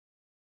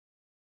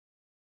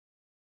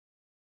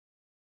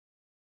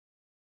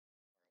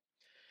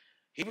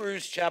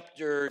Hebrews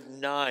chapter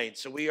 9.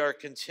 So we are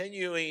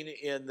continuing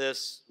in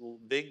this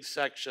big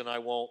section. I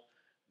won't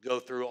go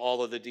through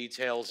all of the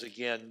details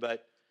again,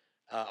 but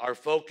the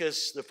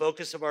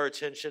focus of our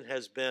attention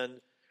has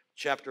been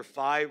chapter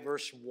 5,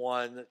 verse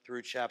 1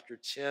 through chapter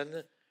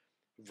 10,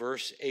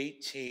 verse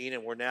 18.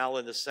 And we're now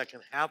in the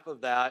second half of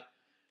that,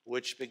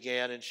 which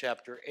began in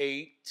chapter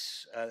 8.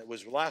 It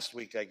was last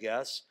week, I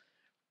guess,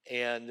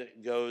 and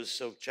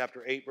so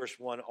chapter 8, verse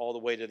 1, all the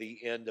way to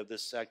the end of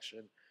this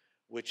section,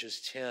 which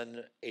is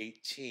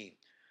 10:18.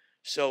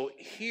 So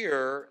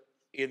here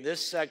in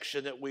this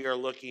section that we are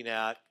looking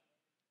at,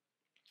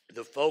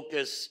 the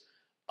focus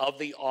of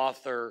the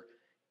author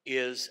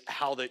is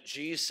how that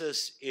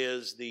Jesus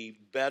is the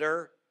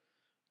better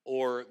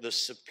or the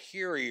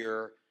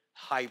superior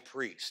high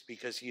priest,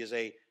 because he is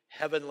a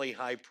heavenly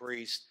high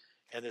priest,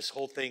 and this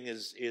whole thing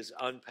is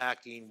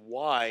unpacking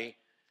why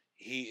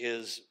he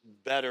is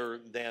better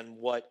than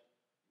what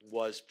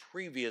was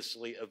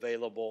previously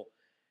available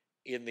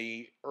in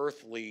the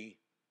earthly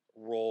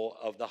role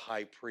of the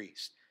high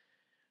priest.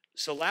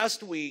 So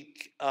last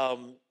week,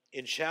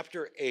 in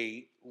chapter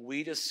 8,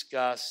 we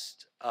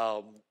discussed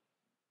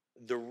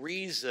the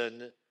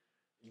reason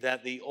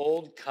that the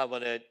old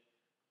covenant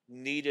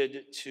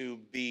needed to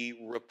be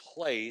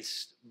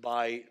replaced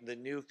by the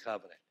new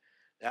covenant.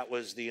 That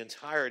was the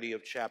entirety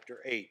of chapter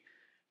 8.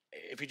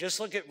 If you just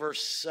look at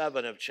verse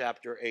 7 of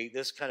chapter 8,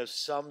 this kind of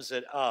sums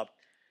it up.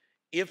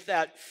 If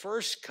that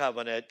first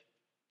covenant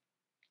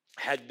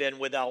had been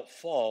without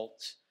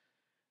fault,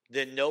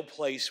 then no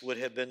place would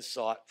have been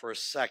sought for a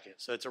second.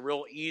 So it's a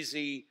real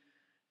easy,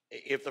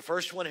 if the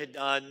first one had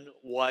done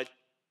what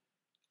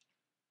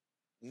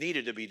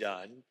needed to be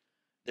done,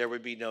 there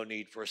would be no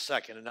need for a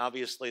second. And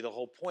obviously the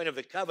whole point of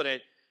the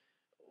covenant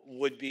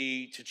would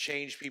be to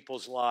change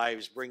people's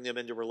lives, bring them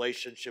into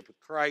relationship with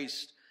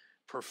Christ,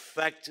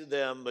 perfect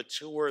them,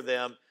 mature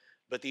them.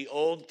 But the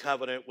old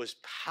covenant was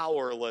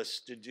powerless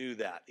to do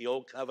that. The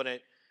old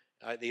covenant,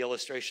 the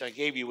illustration I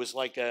gave you, was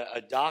like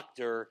a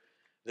doctor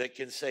that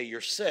can say,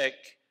 you're sick,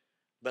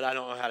 but I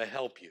don't know how to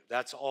help you.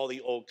 That's all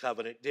the old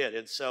covenant did.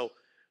 And so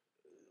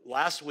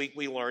last week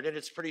we learned, and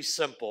it's pretty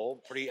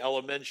simple, pretty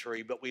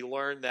elementary, but we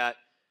learned that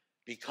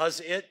because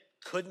it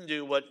couldn't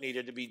do what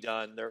needed to be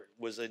done, there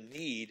was a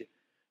need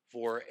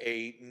for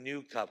a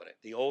new covenant.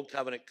 The old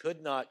covenant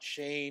could not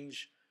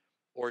change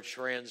or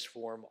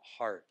transform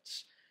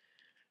hearts.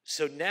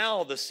 So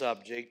now the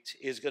subject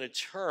is going to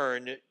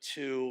turn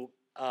to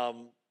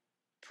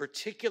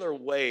particular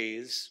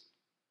ways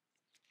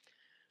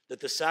that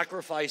the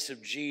sacrifice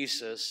of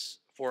Jesus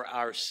for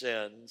our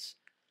sins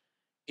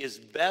is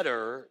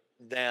better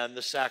than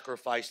the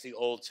sacrifice the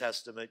Old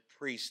Testament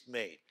priest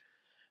made.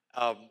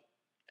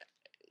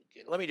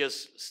 Let me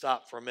just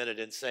stop for a minute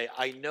and say,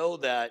 I know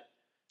that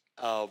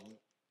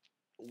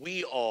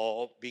we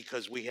all,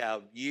 because we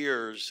have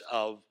years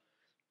of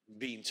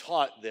being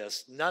taught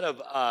this, none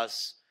of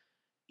us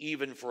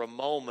even for a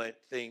moment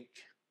think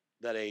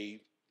that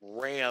a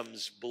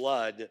ram's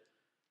blood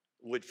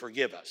would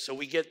forgive us. So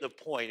we get the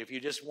point. If you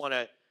just want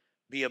to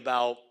be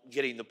about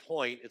getting the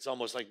point, it's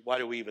almost like, why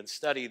do we even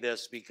study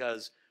this?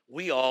 Because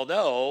we all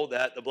know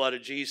that the blood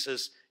of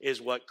Jesus is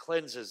what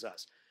cleanses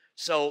us.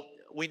 So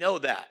we know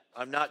that.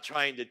 I'm not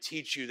trying to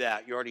teach you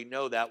that. You already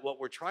know that. What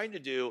we're trying to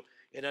do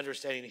in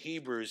understanding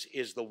Hebrews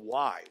is the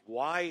why.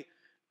 Why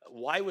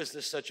was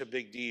this such a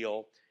big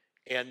deal?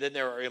 And then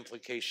there are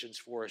implications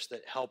for us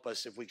that help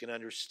us if we can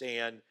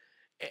understand.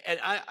 And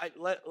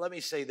let me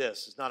say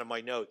this, it's not in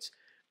my notes.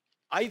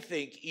 I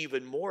think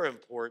even more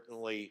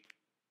importantly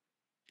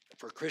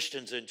for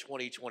Christians in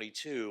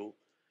 2022,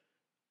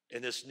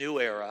 in this new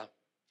era,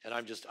 and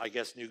I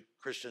guess new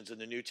Christians in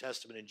the New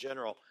Testament in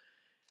general,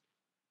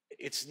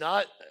 it's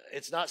not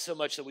so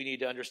much that we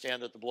need to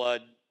understand that the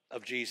blood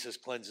of Jesus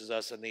cleanses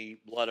us and the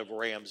blood of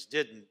rams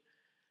didn't,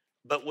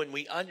 but when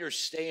we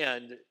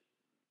understand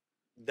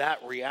that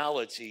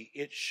reality,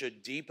 it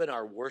should deepen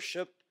our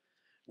worship.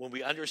 When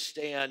we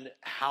understand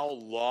how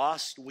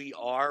lost we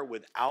are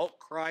without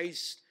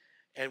Christ,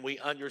 and we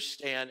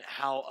understand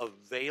how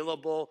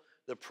available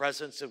the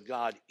presence of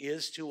God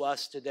is to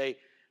us today.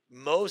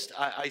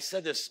 I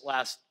said this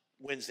last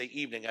Wednesday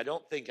evening. I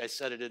don't think I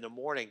said it in the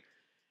morning.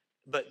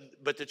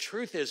 But the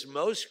truth is,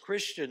 most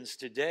Christians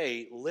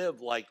today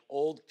live like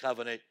old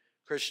covenant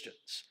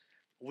Christians.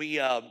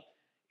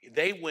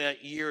 They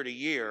went year to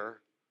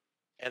year,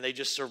 and they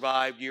just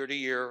survived year to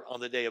year on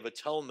the Day of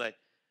Atonement.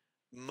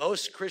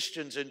 Most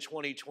Christians in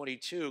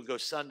 2022 go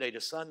Sunday to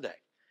Sunday.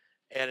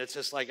 And it's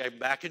just like, I'm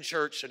back in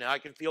church, so now I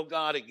can feel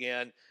God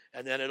again,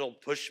 and then it'll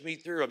push me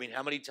through. I mean,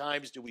 how many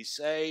times do we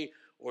say,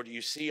 or do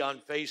you see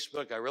on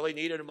Facebook, I really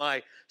needed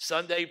my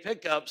Sunday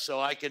pickup so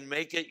I can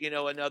make it,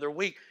 another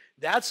week?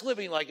 That's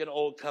living like an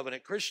old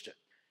covenant Christian.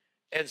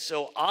 And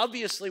so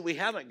obviously we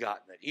haven't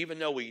gotten it. Even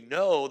though we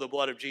know the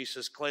blood of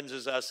Jesus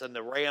cleanses us and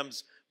the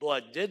ram's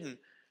blood didn't,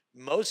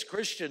 most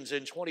Christians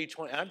in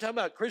 2020, I'm talking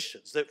about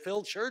Christians that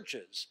fill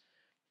churches,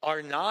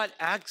 are not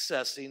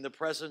accessing the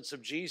presence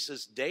of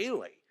Jesus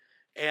daily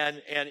and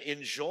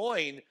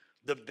enjoying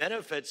the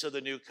benefits of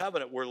the new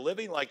covenant. We're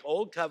living like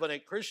old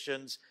covenant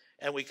Christians,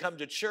 and we come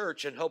to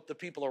church and hope the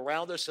people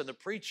around us and the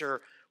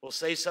preacher will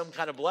say some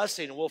kind of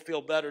blessing and we'll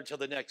feel better till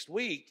the next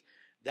week,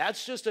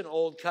 that's just an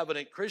old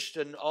covenant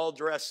Christian all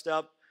dressed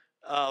up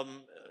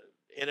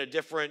in a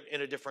different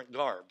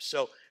garb.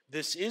 So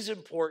this is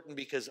important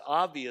because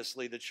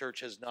obviously the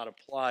church has not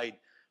applied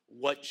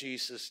what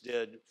Jesus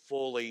did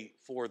fully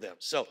for them.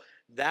 So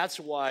that's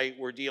why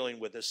we're dealing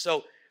with this.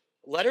 So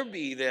letter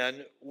B,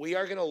 then, we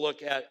are going to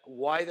look at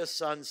why the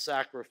Son's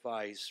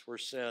sacrifice for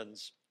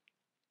sins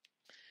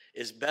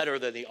is better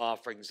than the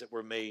offerings that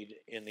were made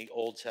in the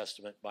Old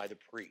Testament by the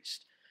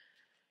priest.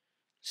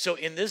 So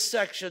in this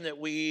section that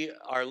we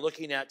are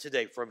looking at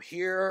today, from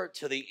here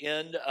to the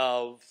end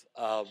of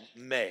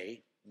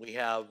May, we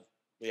have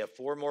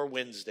 4 more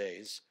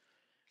Wednesdays.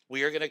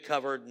 We are going to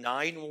cover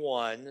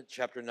 9:1,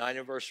 chapter 9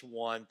 and verse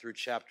 1 through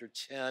chapter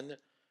 10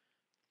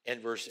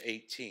 and verse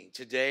 18.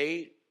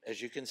 Today,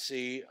 as you can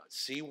see,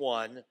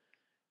 C1,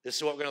 this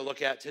is what we're going to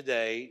look at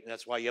today. And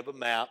that's why you have a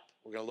map.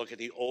 We're going to look at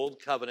the Old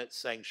Covenant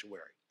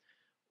sanctuary.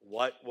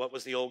 What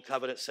was the Old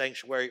Covenant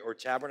sanctuary or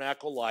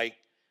tabernacle like?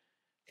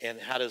 And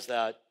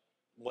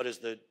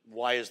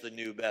why is the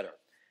new better?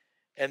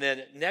 And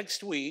then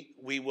next week,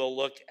 we will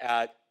look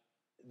at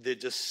the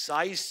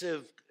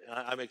decisive,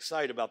 I'm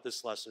excited about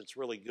this lesson, it's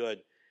really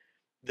good,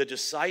 the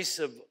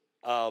decisive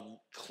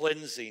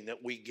cleansing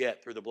that we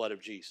get through the blood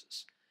of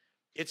Jesus.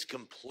 It's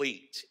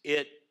complete.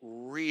 It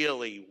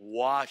really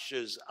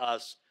washes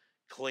us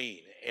clean.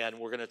 And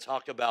we're going to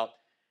talk about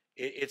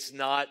it's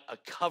not a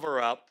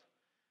cover-up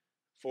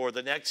for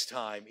the next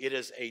time. It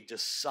is a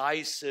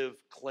decisive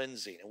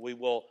cleansing. And we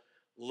will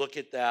look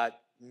at that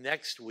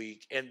next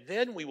week. And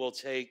then we will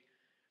take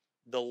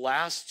the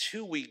last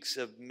 2 weeks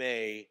of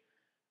May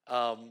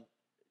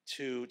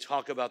to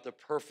talk about the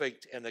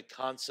perfect and the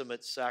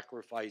consummate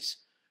sacrifice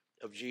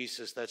of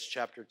Jesus. That's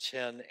chapter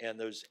 10, and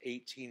those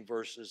 18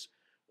 verses.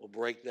 We'll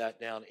break that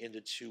down into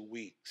 2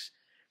 weeks.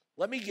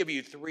 Let me give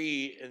you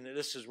 3, and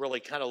this is really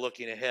kind of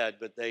looking ahead,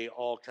 but they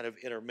all kind of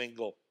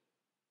intermingle.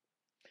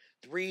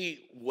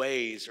 3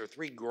 ways or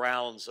 3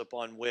 grounds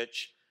upon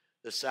which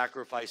the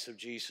sacrifice of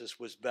Jesus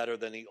was better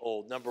than the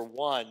old. Number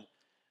 1,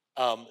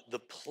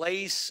 the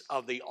place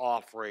of the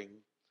offering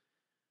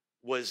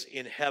was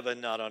in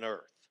heaven, not on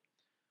earth.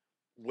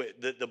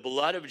 The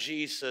blood of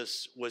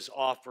Jesus was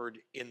offered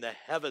in the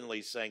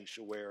heavenly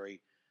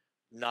sanctuary,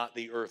 not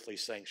the earthly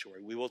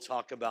sanctuary. We will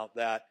talk about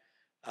that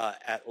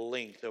at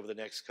length over the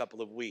next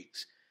couple of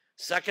weeks.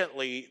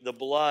 Secondly, the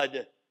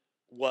blood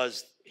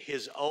was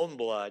his own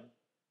blood,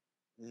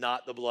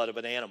 not the blood of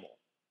an animal.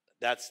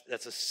 That's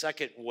a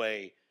second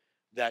way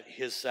that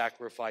his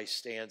sacrifice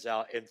stands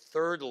out. And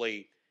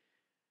thirdly,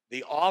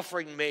 the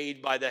offering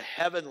made by the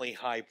heavenly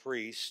high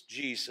priest,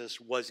 Jesus,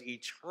 was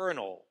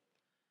eternal,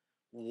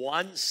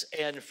 once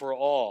and for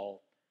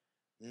all,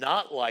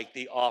 not like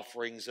the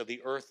offerings of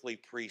the earthly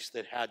priest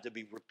that had to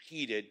be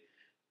repeated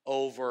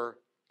over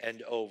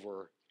and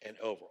over and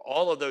over.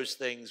 All of those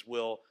things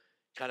will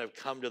kind of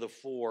come to the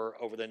fore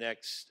over the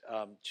next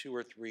 2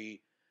 or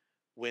 3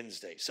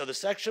 Wednesdays. So the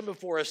section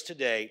before us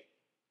today,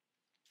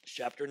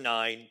 chapter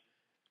 9,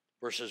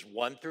 verses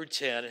 1 through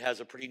 10, it has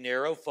a pretty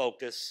narrow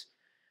focus.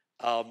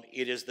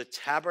 It is the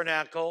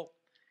tabernacle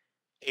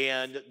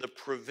and the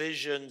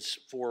provisions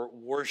for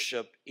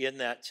worship in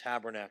that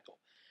tabernacle.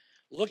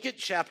 Look at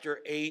chapter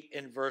 8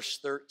 and verse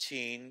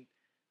 13.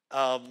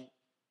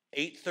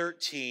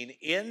 8:13.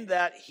 In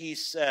that he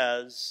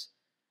says,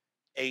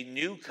 a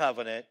new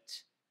covenant,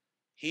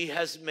 he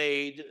has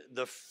made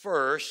the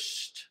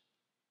first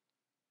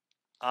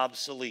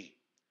obsolete.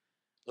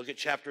 Look at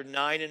chapter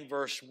 9 and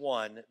verse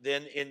 1.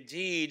 Then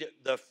indeed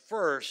the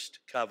first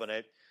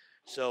covenant.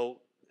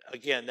 So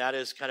again, that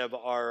is kind of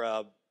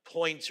our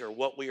pointer.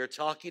 What we are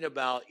talking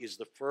about is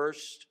the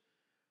first,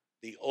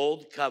 the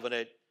old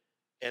covenant,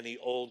 and the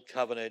old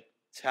covenant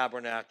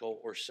tabernacle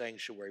or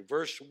sanctuary.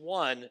 Verse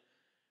 1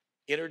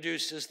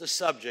 introduces the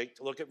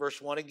subject. Look at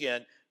verse 1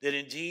 again. That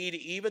indeed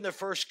even the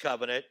first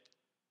covenant,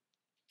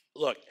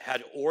 look,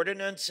 had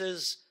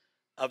ordinances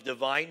of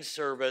divine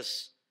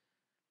service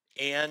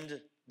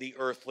and the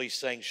earthly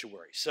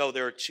sanctuary. So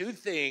there are 2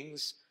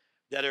 things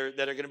that are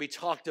going to be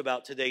talked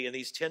about today in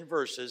these 10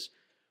 verses.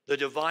 The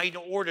divine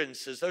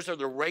ordinances, those are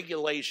the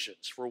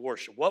regulations for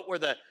worship. What were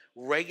the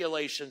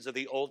regulations of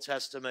the Old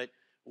Testament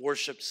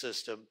worship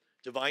system?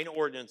 Divine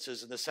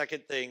ordinances. And the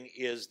second thing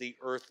is the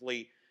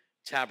earthly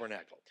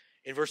tabernacle.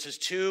 In verses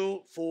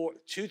 2,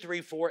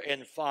 3, 4,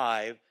 and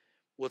 5,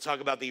 we'll talk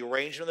about the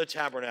arrangement of the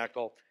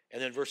tabernacle.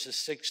 And then verses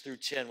 6 through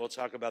 10, we'll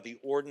talk about the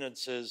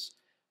ordinances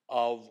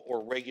of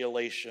or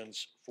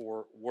regulations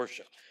for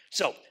worship.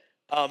 So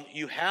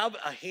you have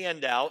a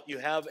handout. You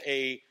have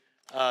a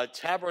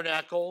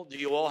tabernacle. Do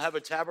you all have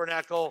a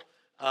tabernacle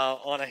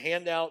on a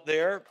handout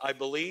there, I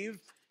believe?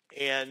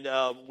 And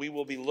we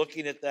will be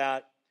looking at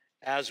that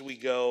as we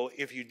go.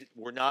 If you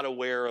were not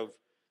aware of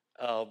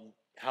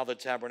how the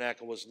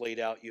tabernacle was laid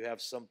out, you have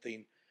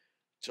something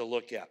to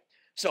look at.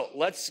 So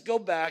let's go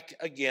back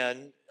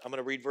again. I'm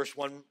going to read verse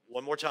 1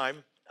 one more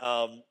time.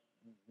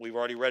 we've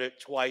already read it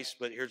twice,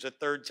 but here's a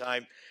third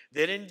time.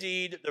 Then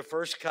indeed the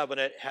first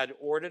covenant had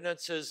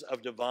ordinances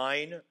of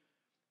divine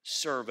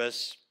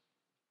service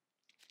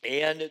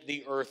and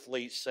the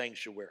earthly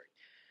sanctuary.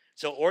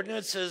 So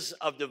ordinances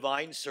of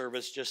divine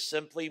service just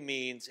simply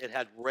means it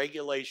had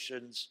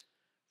regulations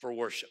for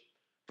worship.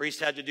 Priest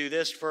had to do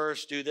this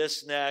first, do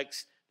this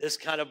next, this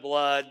kind of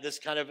blood, this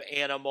kind of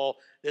animal,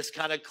 this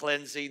kind of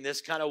cleansing,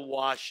 this kind of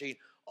washing,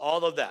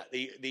 all of that.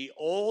 The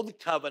old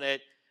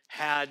covenant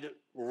had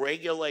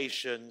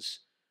regulations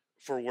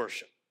for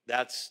worship.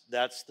 That's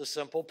the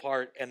simple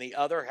part. And the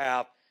other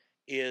half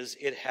is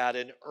it had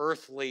an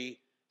earthly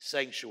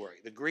sanctuary.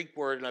 The Greek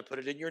word, and I put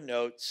it in your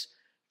notes,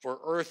 for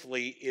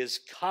earthly is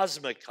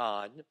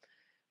cosmikon.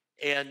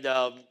 And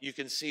you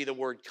can see the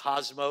word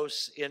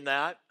cosmos in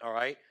that, all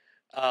right?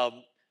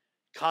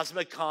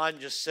 Cosmikon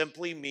just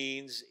simply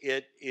means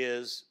it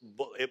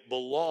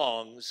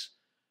belongs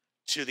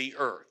to the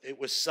earth. It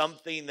was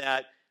something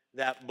that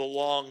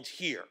belonged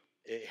here.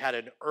 It had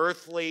an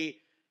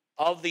earthly,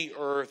 of the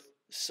earth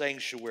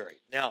sanctuary.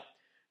 Now,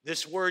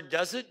 this word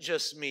doesn't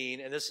just mean,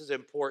 and this is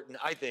important,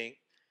 I think,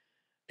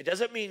 it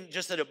doesn't mean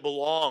just that it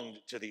belonged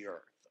to the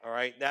earth, all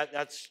right?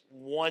 That's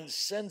one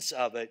sense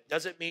of it.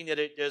 Doesn't mean that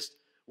it just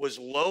was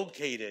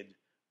located.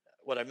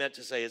 What I meant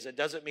to say is it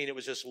doesn't mean it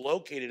was just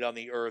located on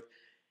the earth.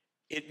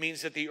 It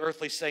means that the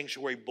earthly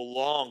sanctuary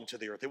belonged to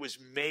the earth. It was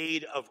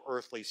made of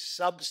earthly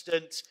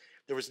substance.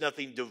 There was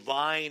nothing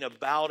divine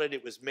about it.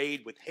 It was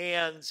made with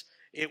hands.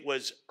 It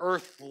was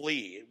earthly.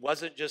 It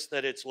wasn't just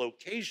that its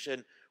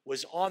location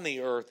was on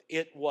the earth.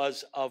 It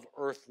was of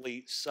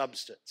earthly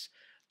substance.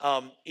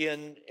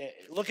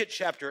 Look at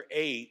chapter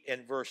 8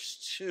 and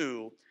verse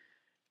 2.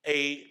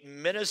 A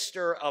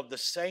minister of the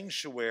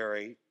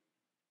sanctuary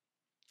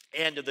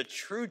and of the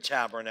true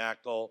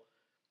tabernacle,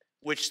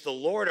 which the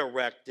Lord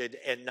erected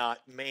and not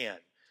man.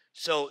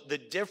 So the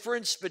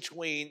difference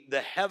between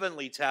the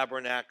heavenly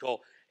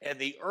tabernacle and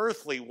the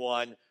earthly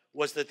one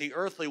was that the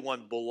earthly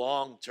one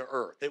belonged to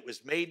earth. It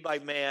was made by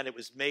man. It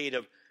was made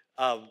of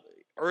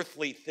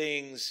earthly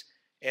things,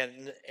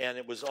 and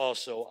it was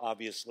also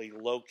obviously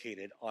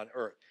located on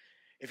earth.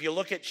 If you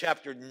look at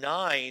chapter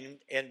 9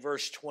 and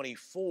verse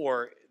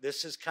 24,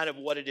 this is kind of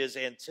what it is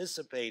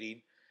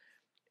anticipating.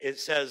 It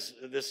says,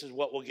 this is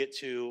what we'll get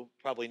to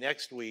probably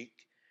next week,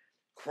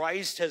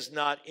 Christ has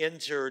not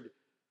entered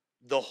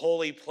the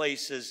holy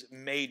places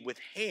made with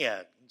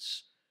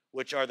hands,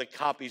 which are the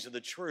copies of the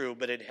true,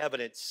 but in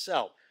heaven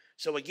itself.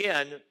 So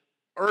again,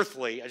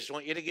 earthly, I just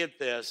want you to get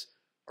this,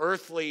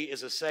 earthly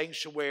is a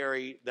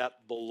sanctuary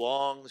that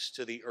belongs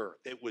to the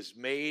earth. It was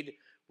made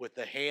with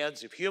the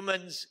hands of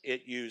humans.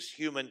 It used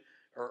human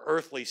or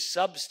earthly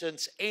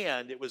substance,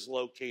 and it was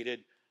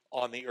located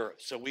on the earth.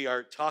 So we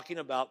are talking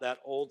about that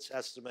Old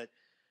Testament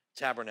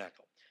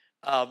tabernacle.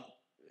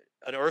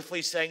 An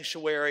earthly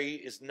sanctuary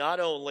is not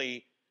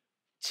only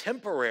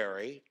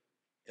temporary,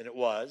 and it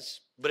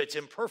was, but it's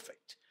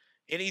imperfect.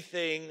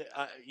 Anything,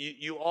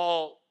 you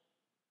all,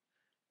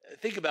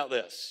 think about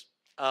this.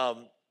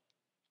 And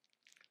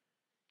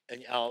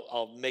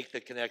I'll make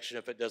the connection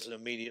if it doesn't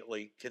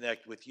immediately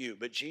connect with you.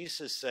 But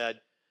Jesus said,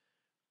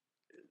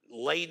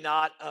 lay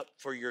not up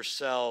for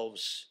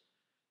yourselves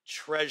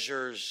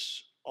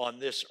treasures on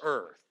this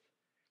earth,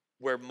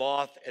 where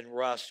moth and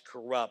rust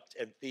corrupt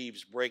and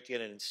thieves break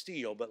in and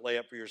steal, but lay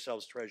up for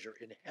yourselves treasure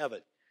in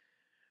heaven.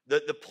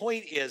 The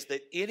point is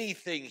that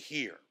anything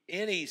here,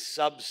 any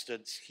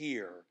substance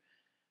here,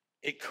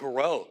 it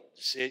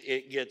corrodes,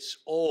 it gets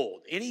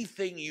old.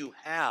 Anything you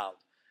have,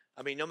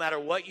 I mean, no matter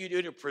what you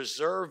do to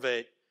preserve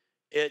it,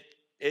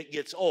 it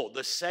gets old.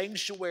 The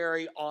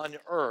sanctuary on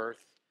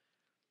earth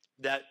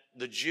that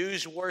the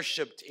Jews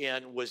worshiped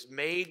in was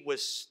made with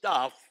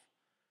stuff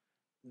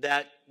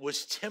that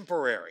was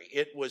temporary.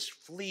 It was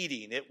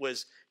fleeting. It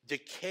was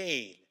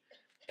decaying.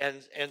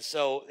 And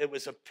so it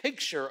was a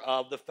picture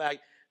of the fact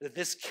that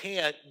this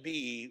can't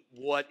be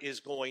what is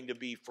going to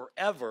be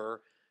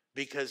forever,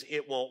 because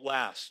it won't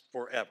last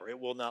forever. It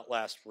will not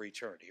last for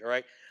eternity, all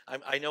right?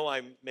 I know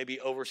I'm maybe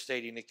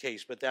overstating the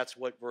case, but that's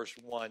what verse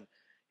 1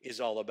 is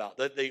all about.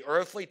 The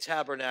earthly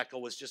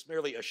tabernacle was just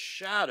merely a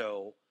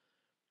shadow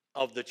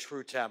of the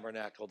true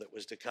tabernacle that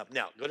was to come.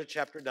 Now, go to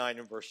chapter 9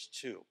 and verse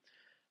 2.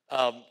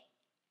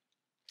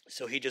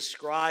 So he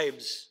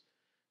describes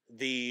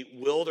the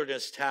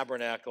wilderness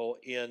tabernacle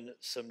in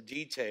some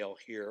detail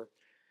here.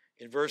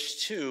 In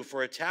verse 2,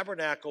 for a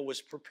tabernacle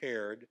was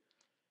prepared,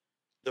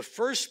 the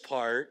first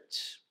part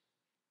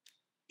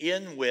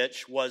in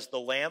which was the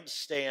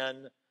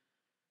lampstand,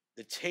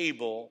 the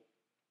table,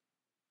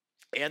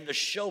 and the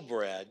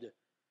showbread,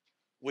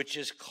 which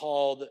is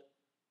called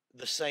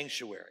the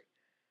sanctuary.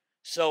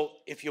 So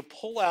if you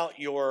pull out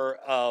your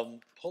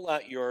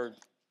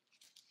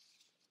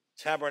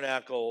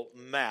tabernacle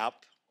map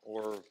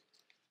or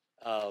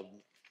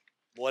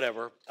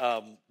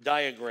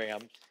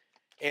diagram,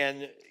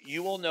 and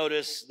you will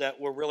notice that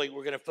we're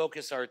going to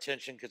focus our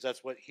attention, because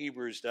that's what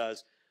Hebrews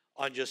does,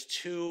 on just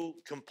two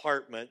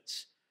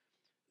compartments.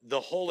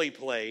 The holy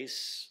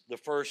place, the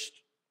first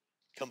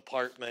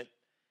compartment,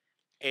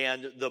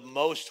 And the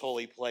most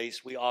holy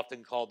place we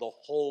often call the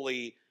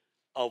Holy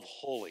of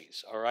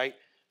Holies, all right?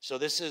 So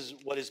this is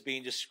what is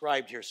being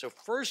described here. So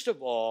first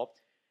of all,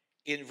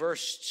 in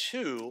verse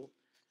 2,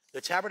 the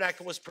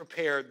tabernacle was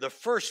prepared, the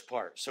first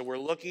part. So we're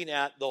looking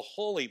at the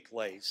holy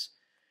place.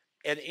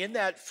 And in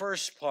that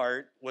first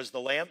part was the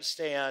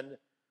lampstand,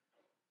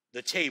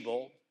 the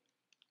table,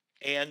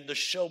 and the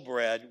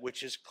showbread,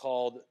 which is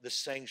called the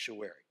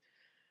sanctuary.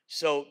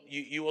 So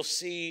you will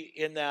see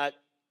in that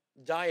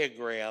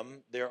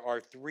diagram, there are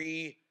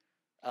three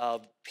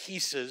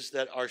pieces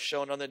that are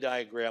shown on the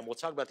diagram. We'll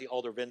talk about the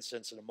altar of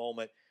incense in a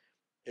moment.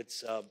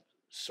 It's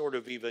sort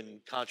of even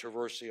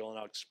controversial, and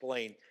I'll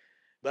explain.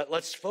 But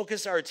let's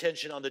focus our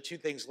attention on the two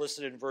things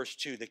listed in verse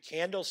 2, the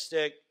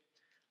candlestick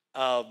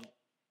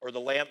or the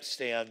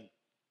lampstand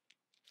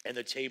and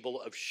the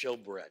table of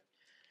showbread.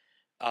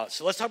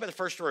 So let's talk about the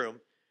first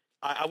room.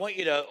 I want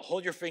you to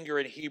hold your finger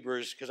in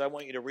Hebrews because I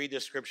want you to read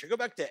this scripture. Go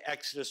back to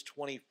Exodus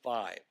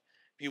 25, if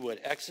you would.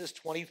 Exodus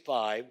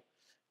 25,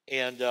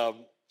 and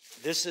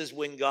this is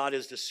when God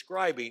is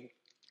describing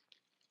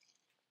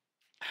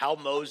how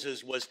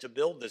Moses was to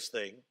build this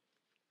thing.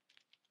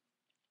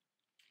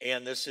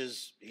 And this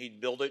is,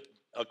 he'd build it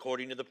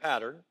according to the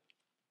pattern.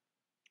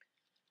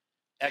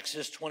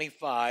 Exodus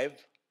 25,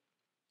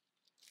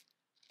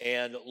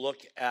 and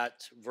look at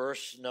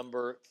verse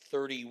number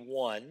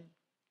 31.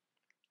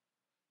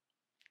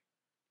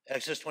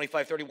 Exodus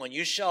 25:31.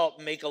 You shall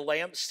make a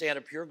lampstand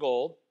of pure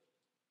gold.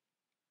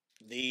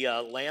 The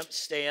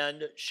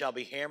lampstand shall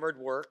be hammered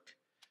work.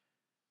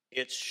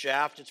 Its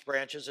shaft, its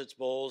branches, its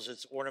bowls,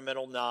 its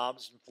ornamental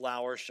knobs and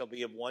flowers shall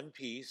be of one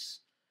piece.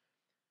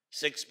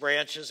 6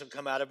 branches have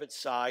come out of its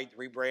side,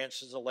 3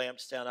 branches of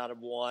lampstand out of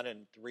one,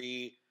 and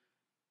 3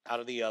 out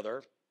of the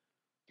other.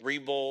 3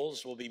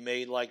 bowls will be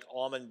made like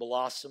almond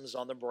blossoms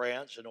on the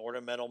branch, an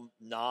ornamental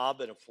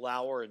knob and a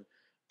flower, and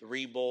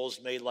 3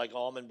 bowls made like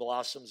almond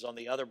blossoms on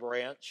the other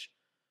branch,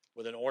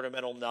 with an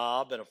ornamental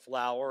knob and a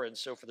flower, and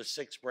so for the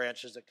 6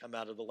 branches that come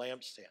out of the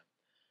lampstand.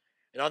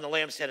 And on the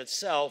lampstand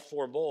itself,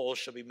 4 bowls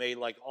shall be made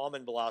like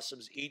almond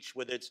blossoms, each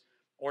with its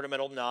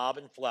ornamental knob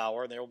and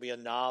flower, and there will be a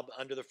knob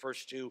under the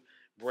first 2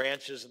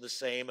 branches of the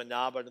same, a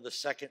knob under the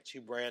second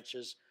 2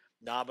 branches,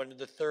 knob under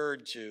the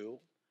third 2,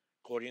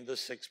 according to the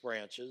 6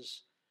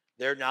 branches.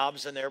 Their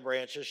knobs and their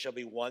branches shall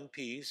be one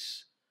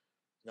piece,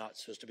 not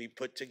supposed to be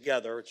put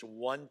together. It's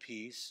one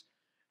piece.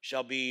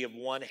 Shall be of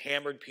one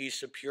hammered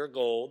piece of pure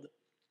gold.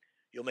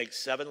 You'll make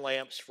 7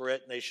 lamps for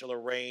it, and they shall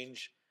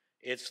arrange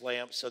its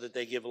lamps so that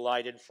they give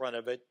light in front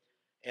of it.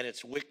 And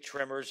its wick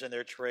trimmers and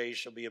their trays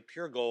shall be of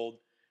pure gold,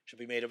 shall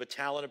be made of a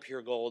talent of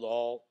pure gold,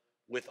 all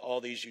with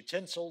all these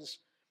utensils.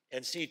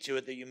 And see to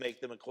it that you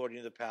make them according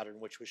to the pattern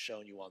which was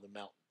shown you on the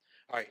mountain.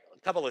 All right, a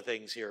couple of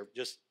things here,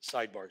 just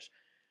sidebars.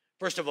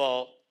 First of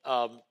all,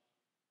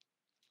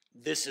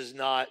 this is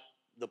not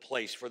the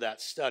place for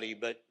that study,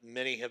 but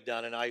many have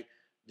done, and I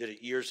did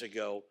it years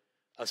ago,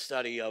 a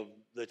study of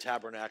the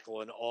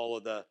tabernacle and all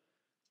of the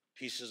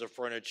pieces of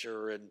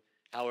furniture and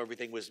how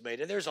everything was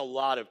made. And there's a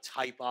lot of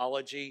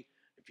typology,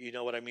 if you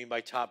know what I mean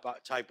by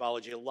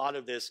typology. A lot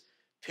of this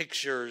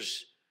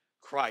pictures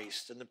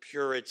Christ and the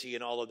purity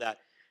and all of that.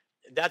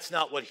 That's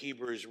not what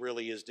Hebrews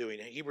really is doing.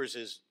 Hebrews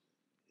is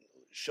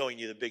showing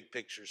you the big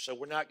picture. So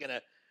we're not going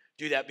to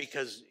do that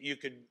because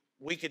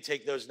we could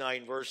take those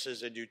 9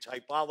 verses and do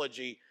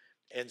typology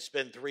and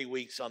spend 3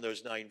 weeks on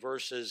those 9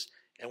 verses,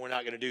 and we're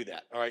not going to do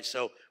that. All right,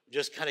 so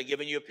just kind of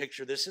giving you a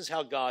picture. This is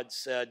how God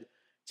said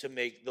to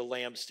make the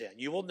lampstand.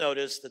 You will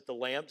notice that the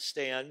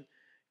lampstand,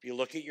 if you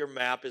look at your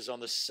map, is on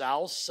the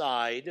south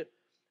side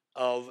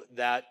of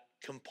that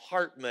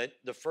compartment,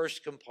 the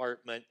first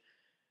compartment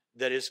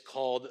that is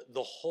called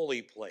the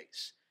holy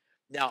place.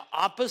 Now,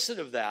 opposite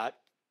of that,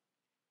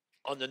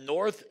 on the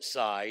north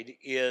side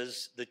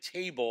is the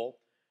table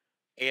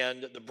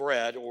and the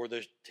bread, or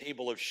the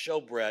table of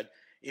showbread.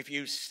 If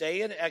you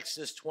stay in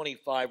Exodus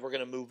 25, we're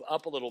going to move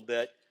up a little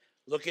bit.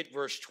 Look at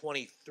verse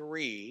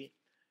 23.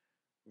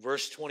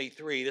 Verse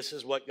 23, this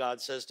is what God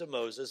says to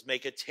Moses.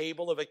 Make a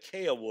table of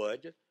acacia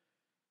wood,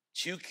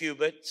 2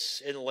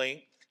 cubits in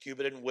length,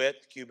 cubit in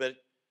width, cubit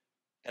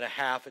and a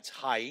half its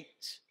height.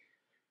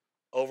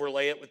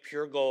 Overlay it with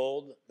pure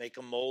gold. Make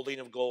a molding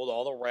of gold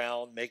all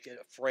around. Make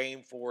a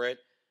frame for it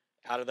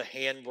out of the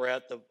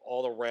handbreadth of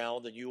all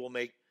around. And you will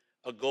make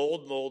a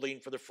gold molding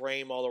for the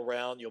frame all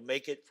around. You'll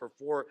make it for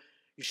 4.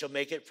 You shall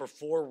make it for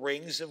 4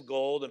 rings of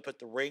gold, and put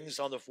the rings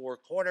on the 4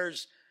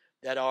 corners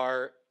that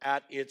are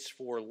at its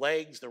 4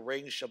 legs. The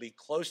rings shall be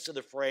close to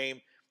the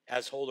frame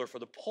as holder for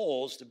the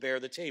poles to bear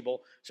the table.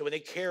 So when they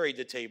carried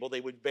the table,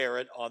 they would bear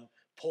it on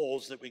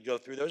poles that would go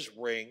through those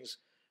rings.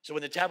 So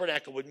when the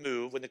tabernacle would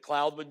move, when the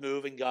cloud would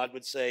move and God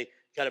would say,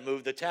 got to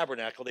move the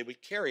tabernacle, they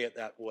would carry it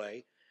that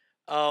way.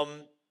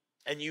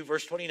 And you,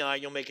 verse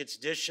 29, you'll make its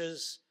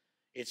dishes,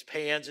 its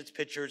pans, its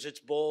pitchers, its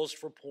bowls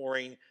for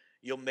pouring.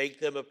 You'll make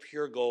them of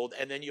pure gold.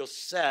 And then you'll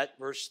set,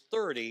 verse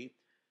 30,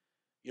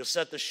 you'll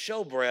set the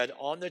showbread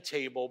on the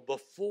table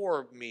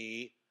before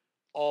me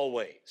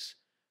always.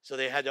 So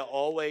they had to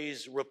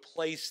always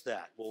replace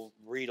that. We'll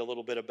read a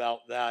little bit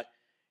about that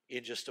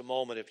in just a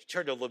moment. If you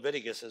turn to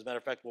Leviticus, as a matter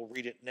of fact, we'll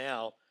read it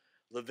now.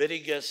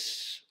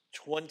 Leviticus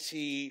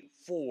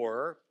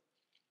 24.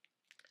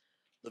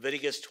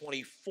 Leviticus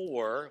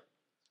 24.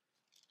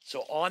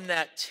 So on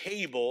that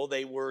table,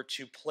 they were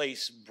to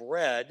place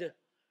bread.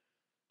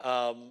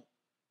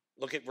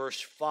 Look at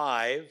verse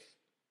 5.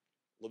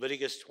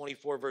 Leviticus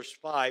 24, verse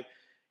 5.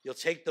 You'll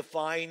take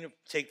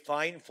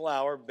fine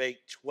flour, bake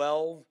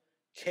 12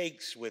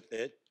 cakes with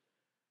it.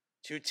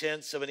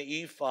 2/10 of an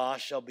ephah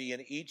shall be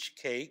in each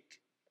cake.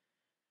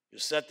 You'll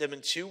set them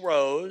in 2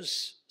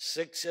 rows,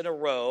 6 in a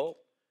row,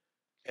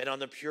 and on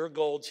the pure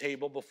gold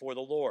table before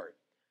the Lord.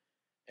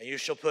 And you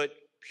shall put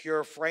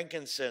pure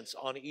frankincense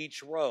on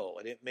each row,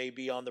 and it may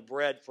be on the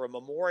bread for a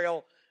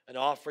memorial, an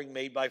offering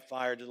made by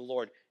fire to the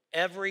Lord.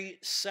 Every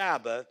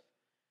Sabbath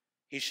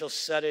he shall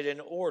set it in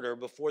order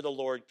before the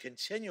Lord,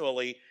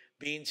 continually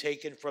being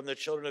taken from the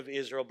children of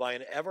Israel by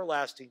an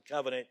everlasting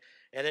covenant.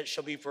 And it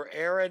shall be for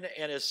Aaron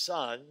and his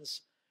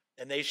sons,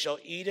 and they shall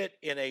eat it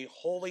in a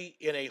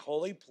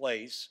holy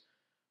place,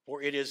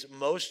 for it is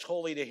most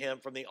holy to him,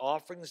 from the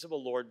offerings of the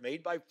Lord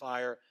made by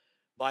fire,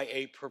 by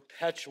a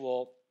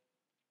perpetual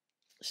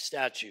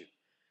statute.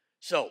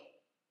 So,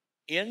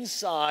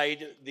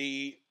 inside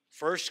the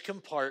first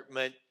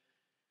compartment,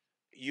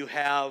 you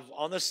have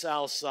on the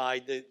south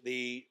side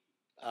the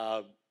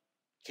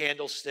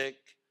candlestick,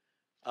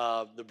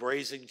 the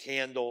brazen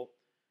candle,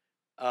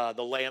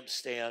 the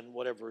lampstand,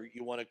 whatever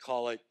you want to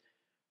call it.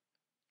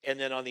 And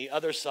then on the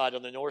other side,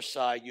 on the north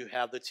side, you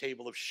have the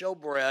table of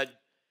showbread.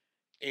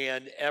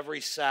 And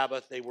every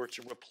Sabbath, they were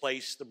to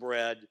replace the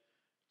bread,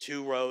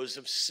 2 rows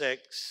of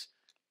 6.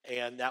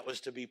 And that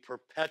was to be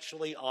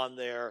perpetually on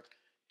there.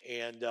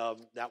 And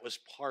that was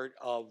part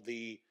of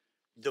the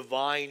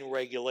divine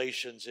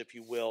regulations, if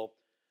you will,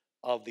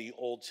 of the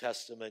Old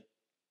Testament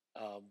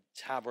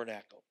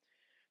tabernacle.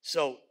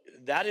 So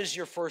that is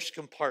your first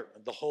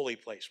compartment, the holy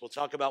place. We'll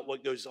talk about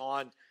what goes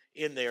on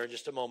in there in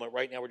just a moment.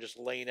 Right now, we're just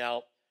laying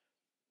out,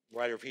 the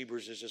writer of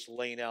Hebrews is just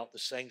laying out the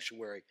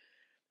sanctuary.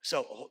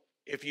 So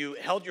if you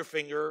held your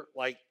finger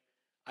like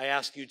I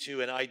asked you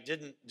to, and I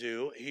didn't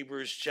do,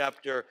 Hebrews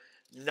chapter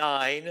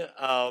 9.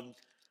 I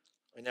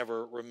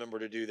never remember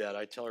to do that.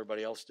 I tell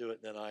everybody else to do it,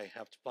 and then I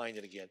have to find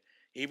it again.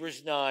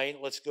 Hebrews 9.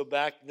 Let's go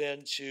back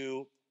then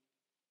to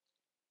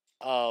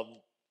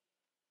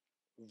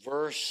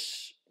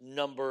verse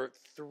number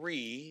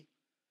 3.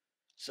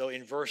 So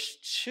in verse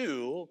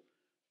 2,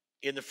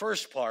 in the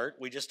first part,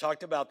 we just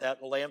talked about that,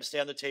 the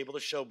lampstand, the table, the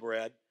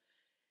showbread.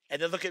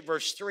 And then look at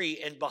verse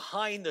 3. And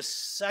behind the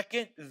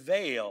second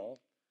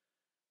veil,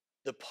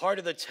 the part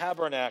of the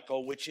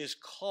tabernacle which is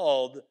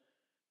called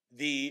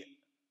the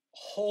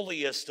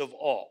holiest of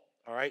all.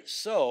 All right,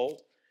 so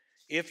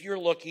if you're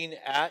looking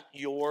at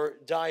your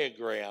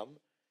diagram,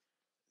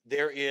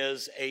 there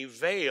is a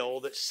veil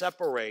that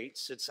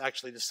separates. It's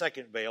actually the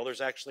second veil. There's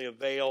actually a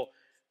veil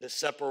that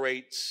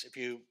separates, if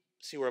you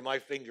see where my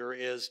finger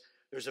is,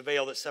 there's a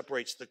veil that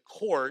separates the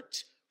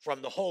court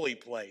from the holy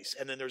place.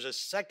 And then there's a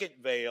second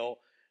veil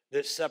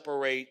that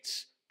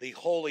separates the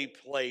holy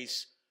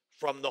place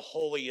from the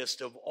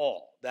holiest of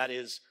all. That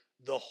is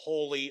the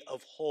Holy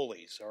of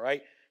Holies, all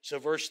right? So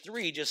verse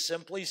 3 just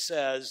simply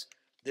says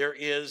there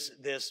is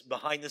this,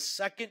 behind the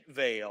second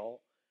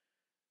veil,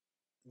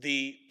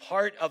 the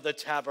part of the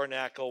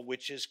tabernacle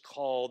which is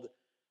called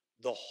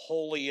the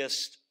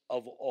holiest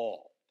of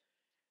all.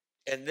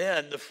 And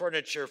then the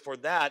furniture for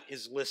that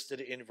is listed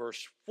in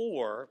verse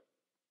 4.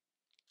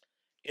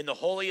 In the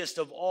holiest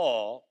of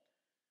all,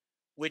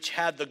 which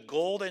had the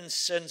golden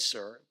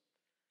censer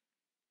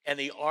and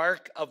the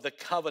ark of the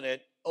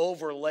covenant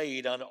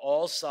overlaid on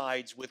all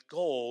sides with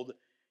gold,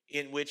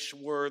 in which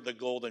were the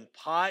golden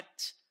pot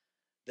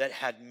that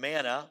had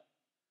manna,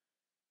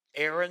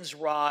 Aaron's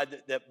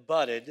rod that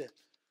budded,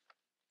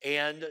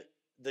 and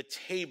the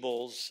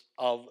tables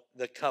of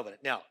the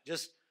covenant. Now,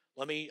 just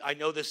I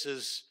know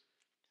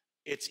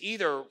it's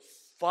either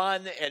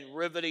fun and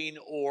riveting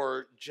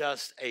or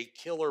just a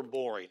killer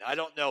boring. I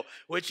don't know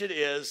which it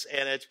is,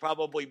 and it's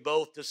probably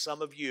both to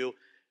some of you,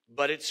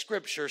 but it's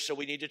scripture, so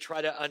we need to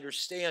try to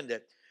understand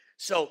it.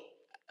 So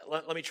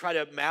let me try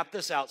to map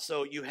this out.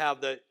 So you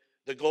have the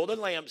golden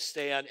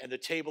lampstand and the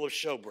table of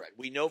showbread.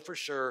 We know for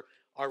sure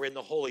are in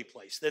the holy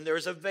place. Then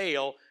there's a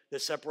veil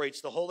that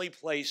separates the holy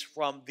place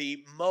from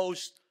the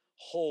most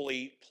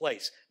holy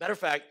place. Matter of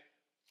fact,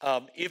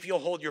 if you'll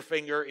hold your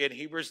finger in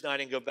Hebrews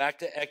 9 and go back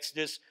to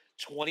Exodus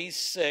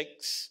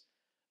 26,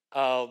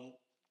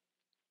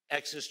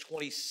 Exodus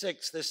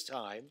 26 this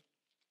time,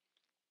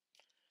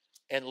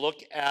 and look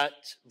at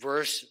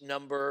verse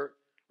number,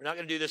 we're not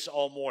going to do this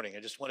all morning.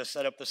 I just want to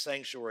set up the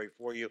sanctuary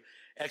for you.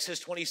 Exodus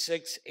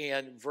 26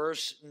 and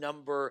verse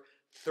number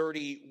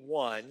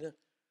 31.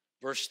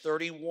 Verse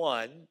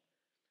 31,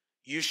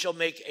 you shall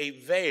make a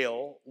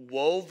veil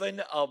woven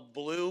of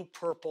blue,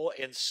 purple,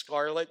 and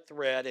scarlet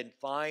thread and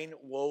fine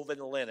woven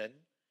linen.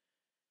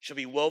 Shall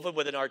be woven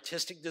with an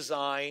artistic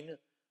design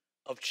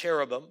of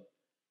cherubim.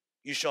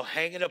 You shall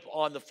hang it up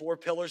on the 4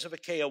 pillars of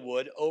acacia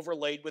wood,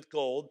 overlaid with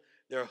gold.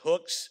 Their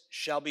hooks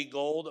shall be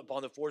gold,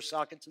 upon the 4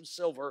 sockets of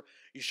silver.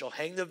 You shall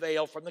hang the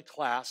veil from the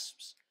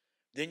clasps.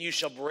 Then you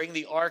shall bring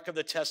the ark of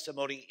the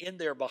testimony in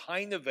there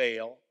behind the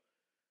veil.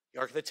 The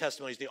ark of the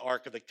testimony is the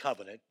ark of the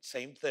covenant,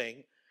 same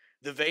thing.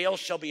 The veil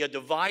shall be a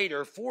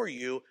divider for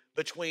you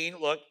between,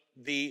 look,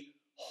 the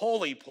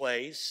holy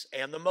place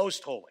and the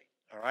most holy.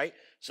 All right?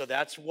 So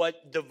that's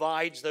what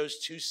divides those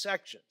 2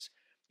 sections.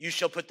 You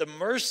shall put the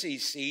mercy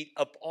seat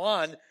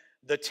upon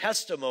the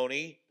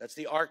testimony, that's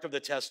the ark of the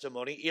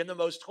testimony, in the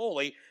most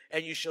holy,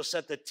 and you shall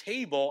set the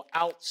table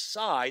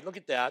outside. Look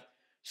at that.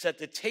 Set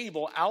the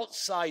table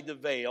outside the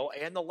veil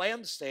and the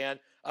lampstand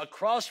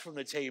across from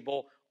the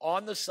table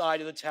on the side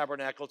of the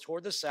tabernacle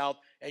toward the south,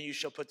 and you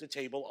shall put the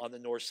table on the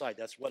north side.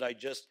 That's what I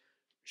just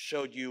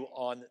showed you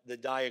on the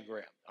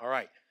diagram. All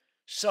right.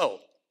 So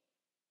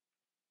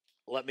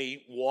let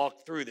me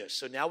walk through this.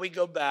 So now we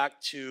go back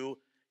to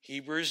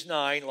Hebrews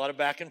 9, a lot of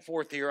back and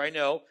forth here, I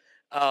know.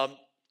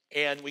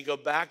 And we go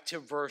back to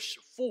verse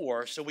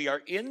 4. So we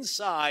are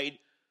inside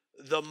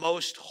the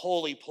most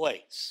holy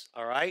place,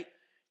 all right?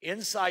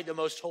 Inside the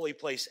most holy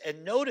place.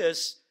 And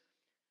notice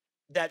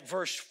that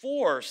verse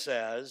 4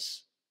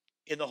 says,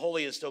 in the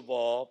holiest of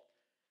all,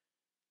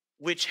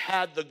 which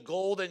had the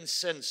golden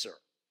censer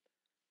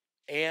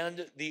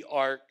and the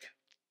ark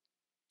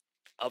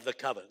of the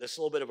covenant. This is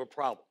a little bit of a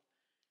problem.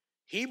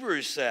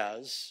 Hebrews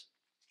says,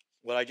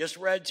 what I just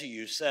read to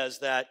you says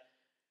that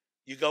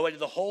you go into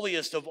the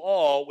holiest of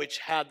all, which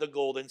had the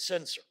golden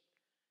censer.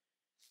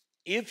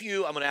 I'm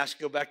going to ask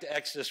you to go back to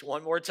Exodus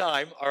one more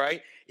time, all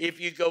right?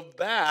 If you go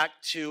back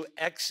to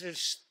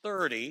Exodus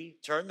 30,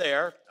 turn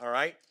there, all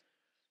right?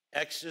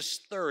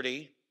 Exodus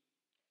 30.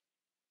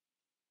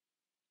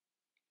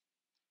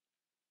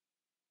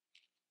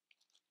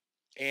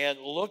 And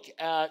look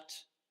at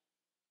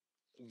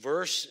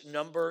verse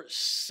number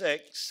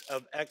 6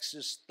 of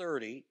Exodus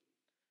 30.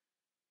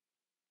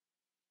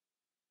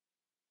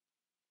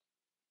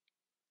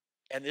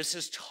 And this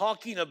is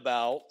talking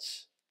about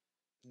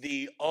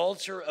the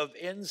altar of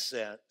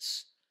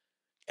incense.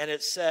 And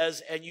it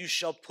says, and you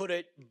shall put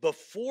it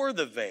before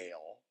the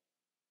veil,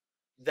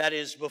 that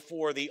is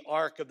before the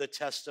ark of the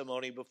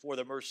testimony, before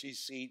the mercy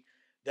seat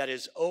that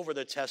is over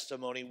the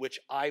testimony, which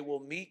I will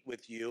meet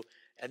with you.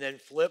 And then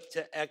flip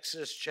to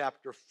Exodus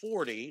chapter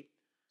 40.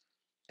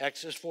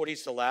 Exodus 40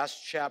 is the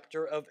last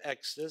chapter of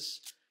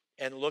Exodus.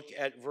 And look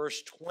at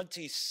verse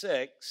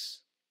 26.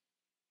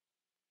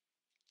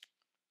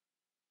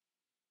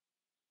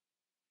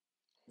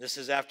 This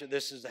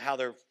is how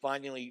they're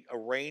finally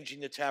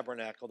arranging the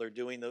tabernacle. They're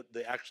doing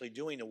actually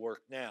doing the work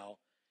now.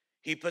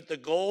 He put the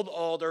gold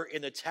altar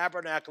in the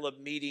tabernacle of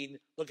meeting,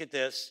 look at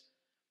this,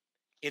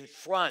 in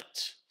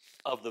front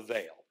of the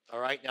veil. All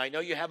right, now I know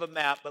you have a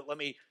map, but let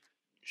me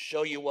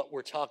show you what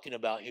we're talking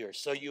about here.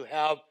 So you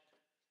have,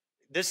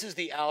 this is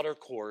the outer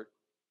court,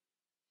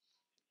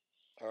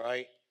 all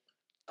right?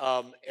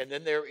 And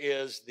then there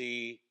is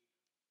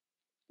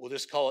we'll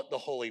just call it the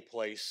holy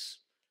place.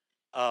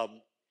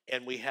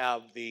 And we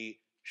have the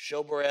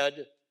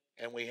showbread,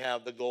 and we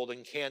have the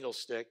golden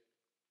candlestick.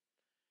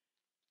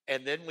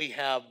 And then we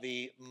have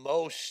the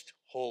most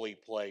holy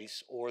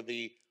place, or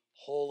the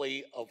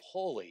Holy of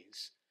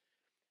Holies.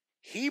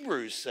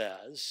 Hebrews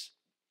says,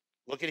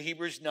 look at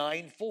Hebrews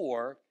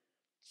 9:4,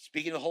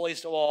 speaking of the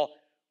holiest of all,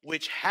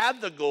 which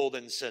had the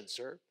golden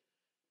censer.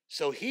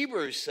 So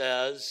Hebrews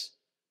says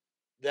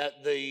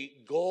that the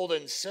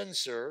golden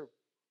censer,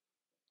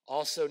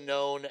 also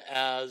known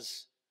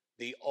as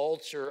the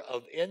altar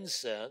of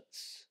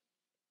incense,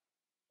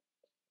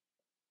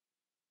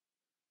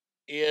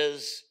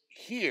 is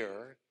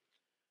here.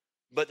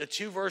 But the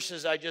 2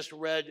 verses I just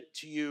read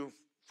to you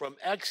from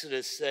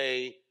Exodus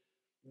say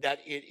that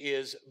it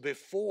is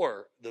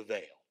before the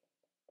veil,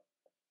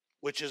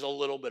 which is a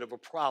little bit of a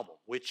problem.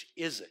 Which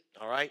is it?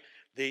 All right?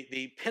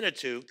 The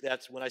Pentateuch,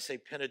 that's when I say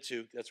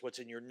Pentateuch, that's what's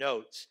in your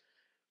notes.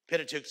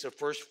 Pentateuch's the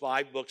first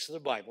 5 books of the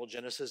Bible: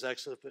 Genesis,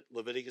 Exodus,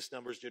 Leviticus,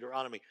 Numbers,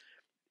 Deuteronomy.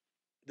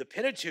 The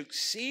Pentateuch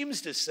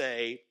seems to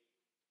say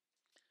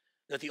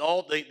that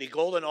the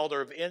golden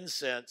altar of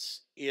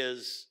incense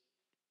is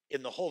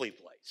in the holy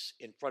place,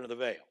 in front of the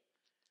veil.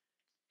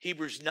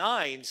 Hebrews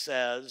 9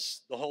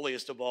 says the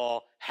holiest of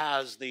all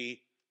has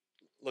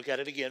look at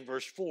it again,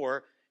 verse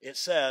 4, it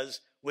says,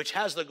 which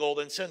has the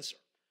golden censer.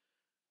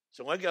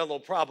 So I've got a little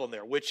problem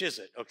there. Which is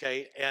it?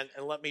 Okay, and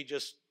let me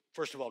just,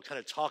 first of all, kind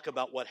of talk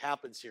about what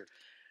happens here.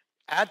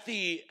 At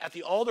the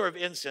altar of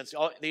incense,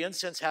 the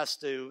incense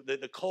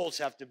the coals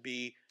had to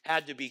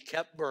be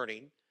kept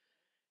burning,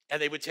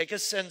 and they would take a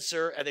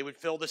censer and they would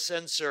fill the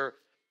censer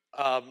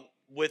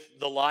with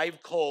the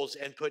live coals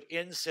and put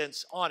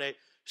incense on it,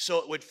 so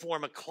it would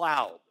form a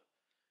cloud.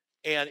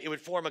 And it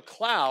would form a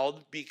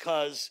cloud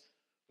because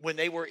when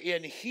they were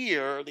in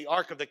here, the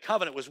Ark of the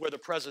Covenant was where the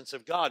presence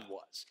of God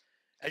was.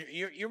 And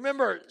you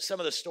remember some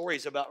of the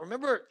stories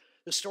remember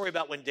the story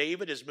about when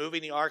David is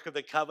moving the Ark of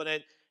the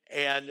Covenant,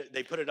 and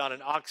they put it on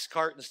an ox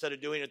cart instead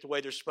of doing it the way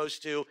they're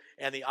supposed to,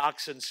 and the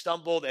oxen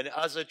stumbled, and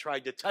Uzzah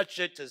tried to touch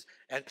it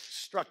and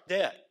struck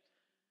dead.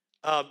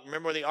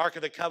 Remember when the Ark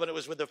of the Covenant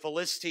was with the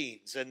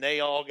Philistines and they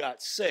all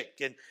got sick?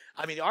 And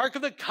I mean, the Ark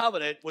of the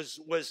Covenant was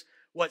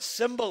what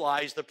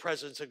symbolized the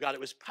presence of God.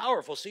 It was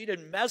powerful, so he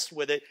didn't mess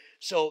with it.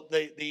 So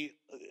the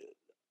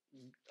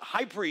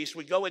high priest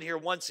would go in here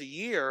once a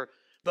year,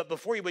 but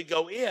before he would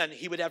go in,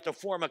 he would have to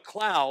form a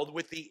cloud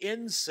with the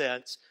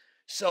incense.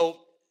 So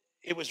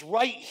it was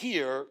right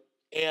here,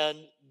 and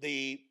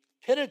the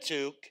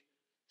Pentateuch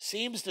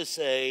seems to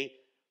say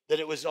that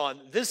it was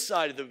on this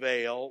side of the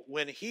veil,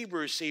 when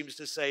Hebrews seems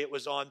to say it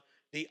was on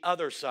the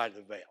other side of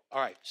the veil.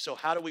 All right, so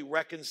how do we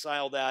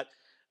reconcile that?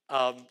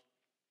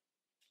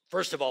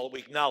 First of all, we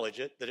acknowledge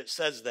it, that it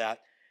says that.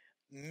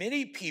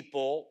 Many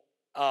people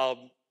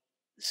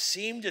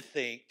seem to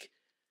think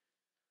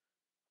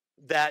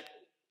that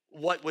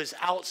what was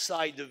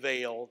outside the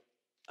veil,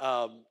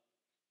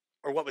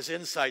 or what was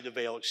inside the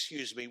veil,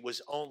 excuse me,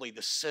 was only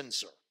the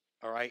censer,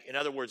 all right? In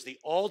other words, the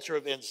altar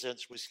of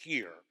incense was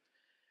here.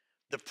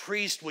 The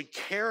priest would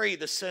carry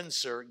the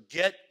censer,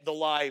 get the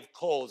live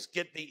coals,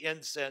 get the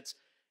incense,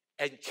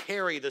 and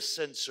carry the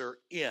censer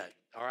in,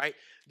 all right?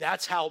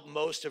 That's how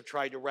most have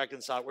tried to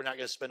reconcile it. We're not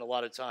going to spend a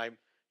lot of time.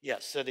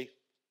 Yes, Cindy?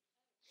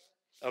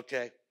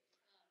 Okay.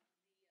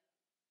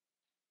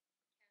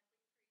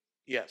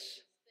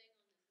 Yes.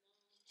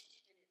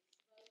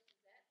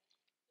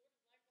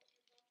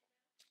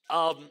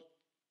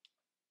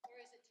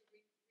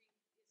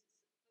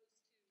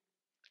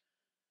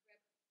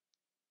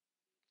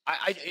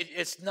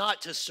 It's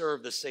not to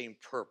serve the same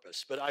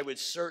purpose, but I would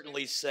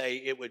certainly say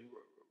it would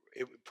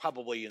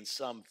probably in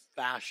some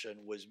fashion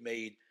was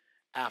made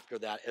after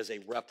that as a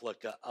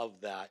replica of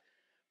that.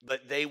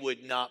 But they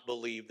would not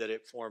believe that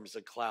it forms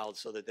a cloud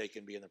so that they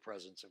can be in the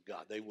presence of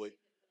God. They would.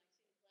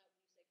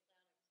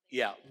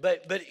 Yeah,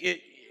 but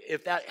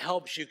if that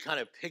helps you kind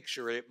of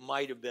picture it, it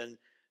might have been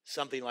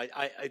something like,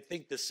 I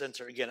think the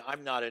censer, again,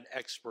 I'm not an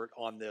expert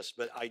on this,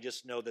 but I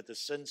just know that the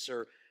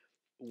censer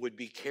would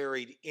be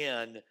carried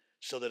in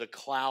so that a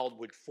cloud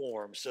would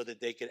form so that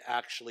they could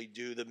actually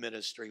do the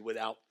ministry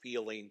without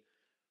feeling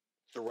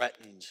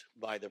threatened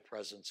by the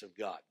presence of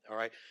God. All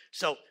right.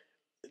 So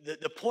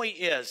the point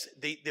is,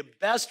 the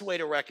best way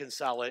to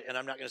reconcile it, and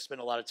I'm not going to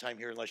spend a lot of time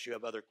here unless you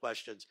have other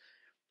questions.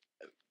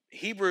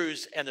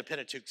 Hebrews and the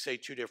Pentateuch say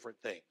two different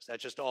things.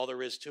 That's just all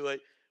there is to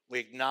it. We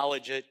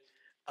acknowledge it.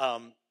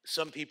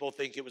 Some people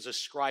think it was a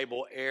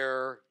scribal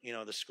error. You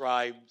know, the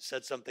scribe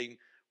said something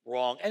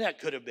wrong, and that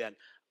could have been.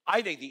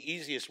 I think the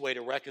easiest way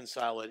to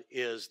reconcile it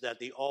is that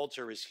the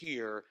altar is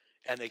here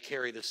and they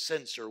carry the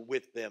censer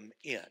with them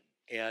in.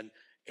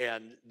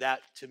 And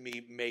that, to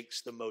me,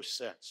 makes the most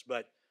sense.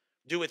 But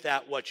do with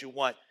that what you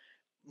want.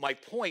 My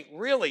point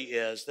really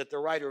is that the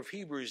writer of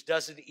Hebrews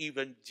doesn't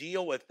even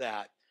deal with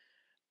that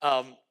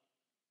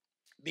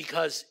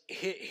because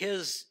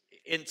his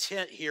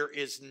intent here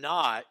is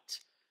not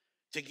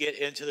to get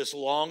into this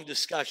long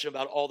discussion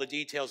about all the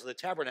details of the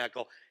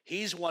tabernacle.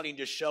 He's wanting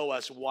to show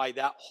us why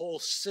that whole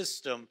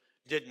system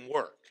didn't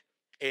work.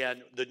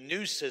 And the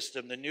new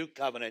system, the new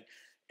covenant,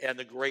 and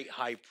the great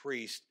high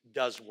priest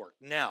does work.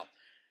 Now,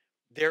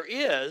 there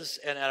is,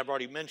 and I've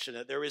already mentioned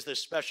it, there is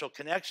this special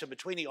connection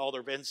between the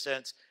altar of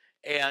incense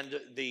and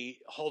the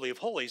Holy of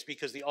Holies,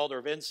 because the altar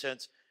of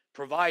incense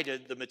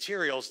provided the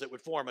materials that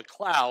would form a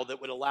cloud that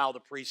would allow the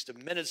priest to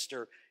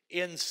minister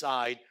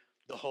inside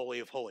the Holy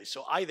of Holies.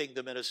 So I think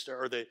the minister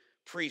or the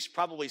priest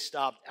probably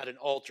stopped at an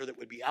altar that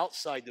would be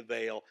outside the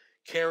veil,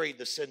 carried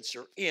the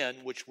censer in,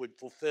 which would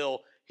fulfill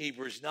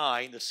Hebrews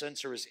 9. The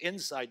censer is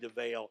inside the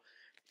veil,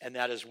 and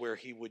that is where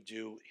he would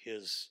do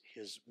his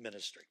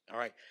ministry. All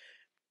right.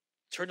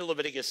 Turn to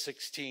Leviticus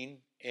 16,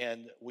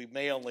 and we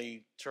may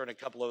only turn a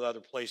couple of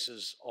other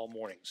places all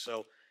morning.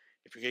 So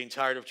if you're getting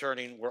tired of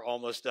turning, we're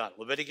almost done.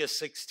 Leviticus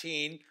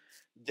 16,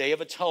 Day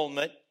of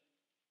Atonement.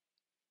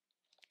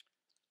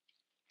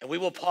 And we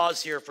will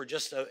pause here for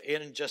just a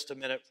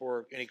minute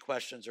for any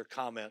questions or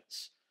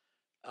comments.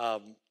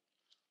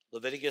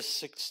 Leviticus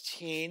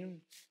 16,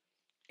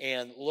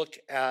 and look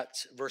at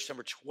verse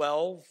number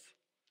 12.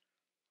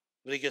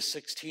 Leviticus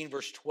 16,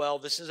 verse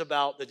 12. This is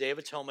about the Day of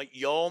Atonement,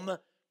 Yom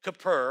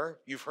Kippur.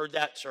 You've heard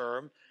that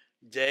term,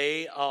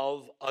 Day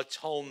of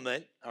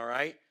Atonement, all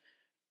right?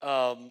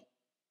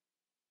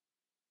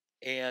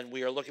 And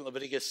we are looking at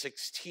Leviticus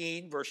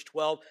 16, verse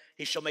 12.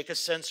 He shall make a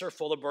censer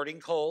full of burning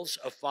coals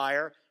of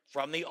fire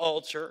from the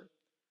altar.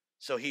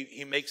 So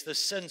he makes the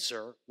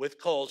censer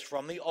with coals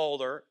from the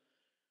altar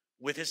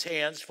with his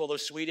hands full of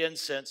sweet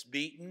incense,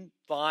 beaten,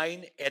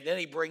 fine, and then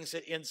he brings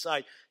it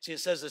inside. See, it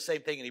says the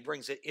same thing, and he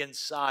brings it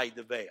inside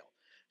the veil.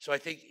 So I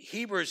think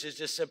Hebrews is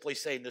just simply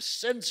saying the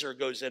censer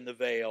goes in the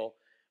veil,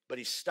 but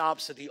he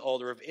stops at the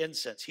altar of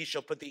incense. He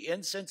shall put the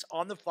incense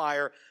on the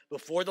fire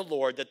before the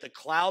Lord, that the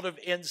cloud of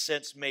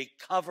incense may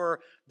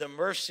cover the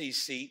mercy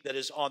seat that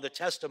is on the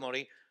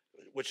testimony,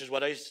 which is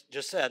what I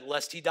just said,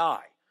 lest he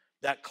die.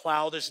 That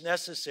cloud is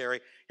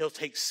necessary. He'll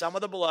take some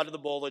of the blood of the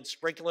bull and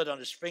sprinkle it on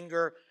his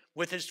finger,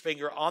 with his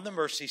finger on the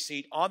mercy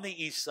seat on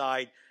the east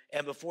side,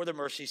 and before the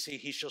mercy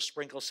seat he shall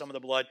sprinkle some of the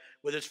blood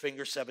with his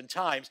finger 7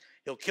 times.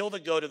 He'll kill the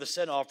goat of the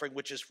sin offering,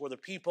 which is for the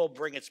people,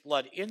 bring its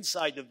blood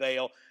inside the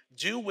veil,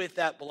 do with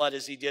that blood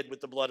as he did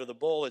with the blood of the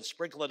bull, and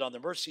sprinkle it on the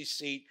mercy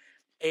seat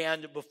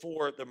and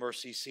before the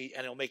mercy seat,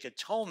 and he'll make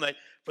atonement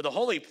for the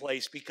holy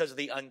place because of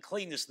the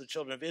uncleanness of the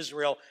children of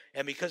Israel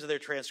and because of their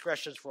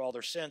transgressions for all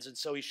their sins. And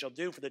so he shall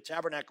do for the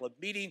tabernacle of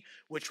meeting,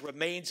 which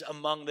remains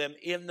among them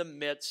in the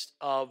midst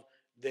of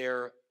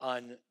their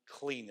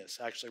uncleanness.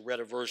 I actually read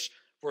a verse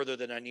further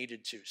than I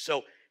needed to.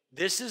 So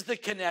this is the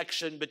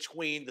connection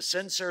between the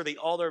censer, the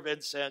altar of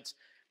incense,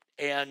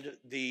 and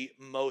the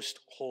most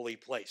holy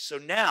place. So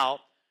now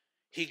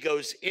he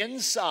goes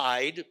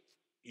inside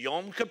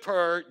Yom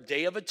Kippur,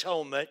 Day of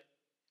Atonement,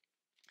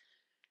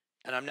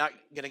 and I'm not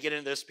going to get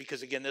into this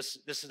because, again, this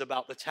is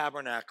about the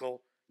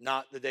tabernacle,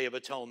 not the Day of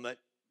Atonement,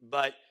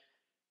 but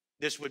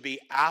this would be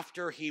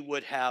after he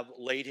would have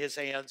laid his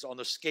hands on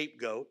the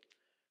scapegoat.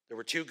 There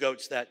were 2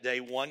 goats that day.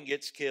 One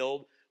gets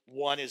killed.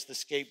 One is the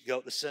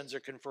scapegoat. The sins are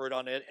conferred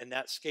on it, and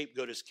that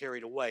scapegoat is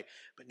carried away.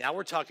 But now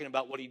we're talking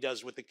about what he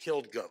does with the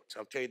killed goat,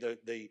 okay,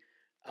 the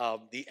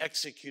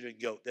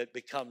executed goat that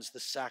becomes the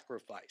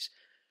sacrifice.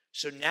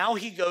 So now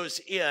he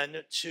goes in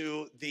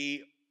to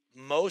the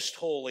most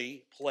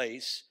holy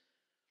place,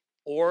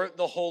 or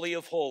the Holy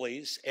of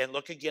Holies, and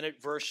look again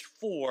at verse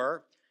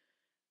 4.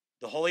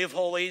 The Holy of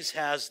Holies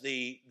has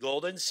the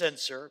golden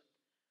censer,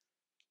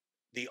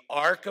 the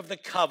Ark of the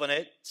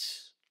Covenant,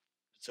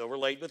 it's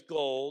overlaid with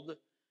gold,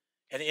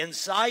 and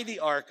inside the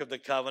Ark of the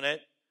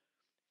Covenant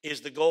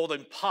is the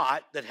golden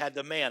pot that had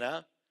the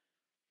manna,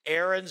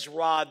 Aaron's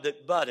rod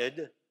that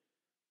budded,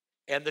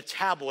 and the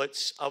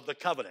tablets of the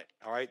covenant,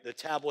 all right? The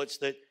tablets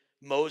that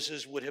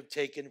Moses would have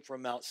taken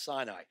from Mount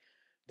Sinai.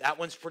 That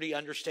one's pretty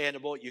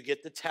understandable. You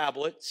get the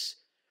tablets.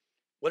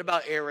 What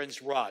about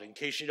Aaron's rod? In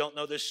case you don't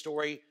know this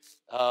story,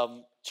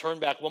 turn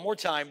back one more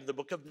time to the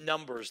book of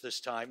Numbers this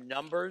time.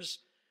 Numbers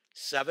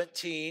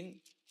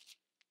 17.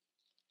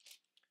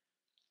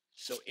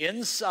 So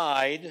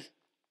inside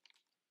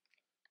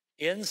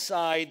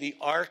the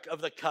Ark of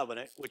the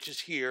Covenant, which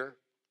is here,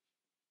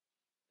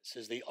 this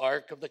is the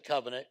Ark of the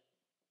Covenant.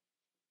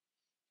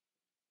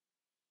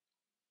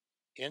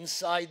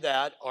 Inside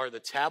that are the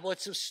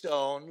tablets of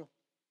stone,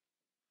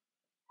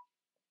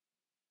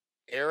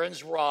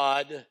 Aaron's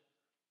rod,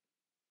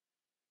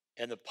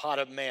 and the pot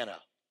of manna.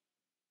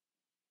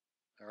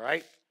 All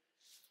right?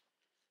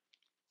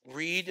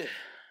 Read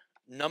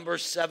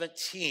Numbers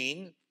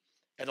 17.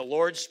 And the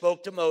Lord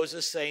spoke to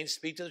Moses, saying,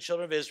 speak to the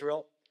children of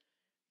Israel,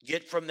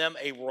 get from them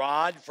a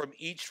rod from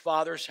each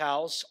father's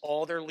house,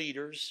 all their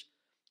leaders,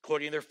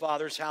 according to their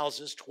father's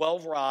houses,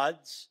 12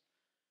 rods.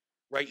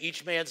 Write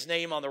each man's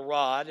name on the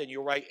rod, and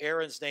you'll write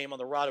Aaron's name on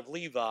the rod of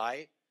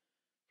Levi.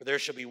 For there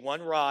shall be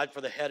 1 rod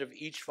for the head of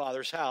each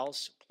father's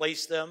house.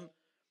 Place them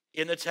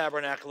in the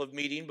tabernacle of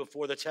meeting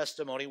before the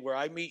testimony where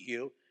I meet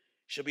you.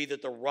 Shall be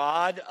that the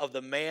rod of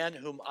the man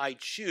whom I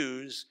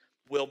choose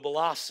will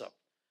blossom.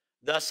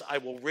 Thus I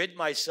will rid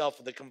myself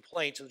of the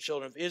complaints of the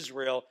children of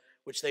Israel,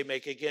 which they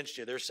make against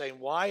you. They're saying,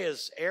 why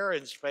is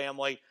Aaron's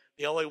family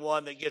the only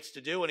one that gets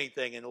to do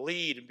anything and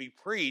lead and be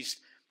priest?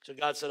 So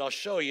God said, I'll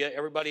show you.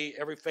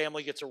 Every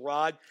family gets a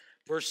rod.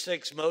 Verse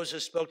 6,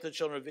 Moses spoke to the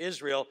children of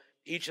Israel.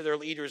 Each of their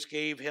leaders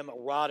gave him a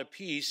rod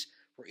apiece,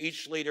 for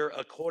each leader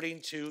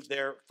according to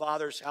their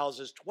father's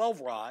houses, 12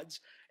 rods.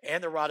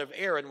 And the rod of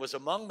Aaron was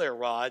among their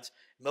rods.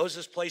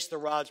 Moses placed the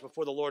rods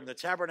before the Lord in the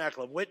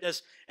tabernacle of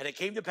witness. And it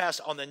came to pass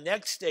on the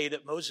next day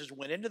that Moses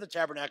went into the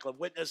tabernacle of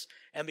witness,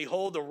 and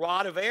behold, the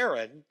rod of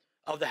Aaron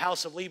of the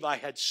house of Levi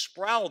had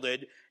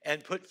sprouted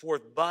and put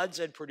forth buds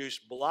and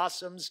produced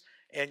blossoms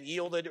and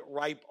yielded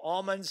ripe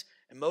almonds.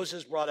 And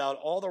Moses brought out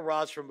all the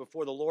rods from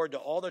before the Lord to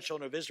all the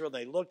children of Israel. And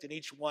they looked, and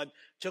each one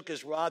took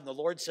his rod. And the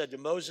Lord said to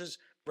Moses,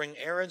 bring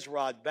Aaron's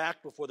rod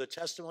back before the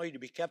testimony to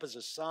be kept as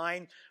a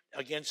sign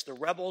against the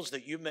rebels,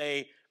 that you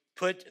may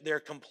put their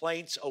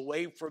complaints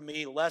away from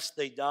me, lest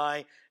they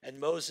die. And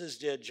Moses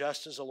did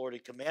just as the Lord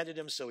had commanded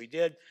him, so he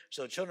did.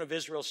 So the children of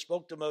Israel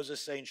spoke to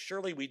Moses, saying,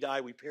 surely we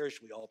die, we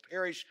perish, we all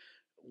perish.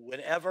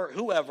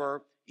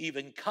 Whoever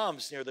even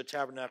comes near the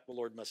tabernacle of the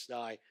Lord must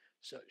die.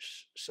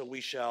 So we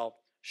shall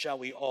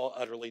we all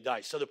utterly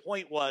die. So the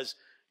point was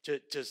to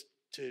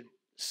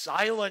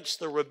silence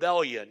the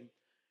rebellion.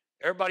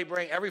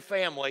 Every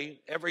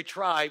family, every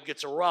tribe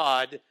gets a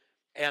rod,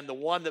 and the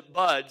one that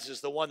buds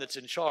is the one that's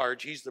in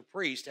charge. He's the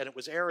priest, and it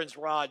was Aaron's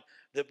rod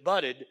that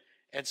budded.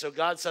 And so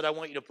God said, I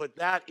want you to put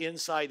that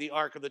inside the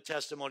Ark of the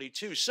Testimony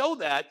too, so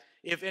that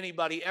if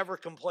anybody ever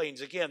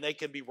complains, again, they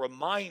can be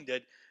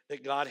reminded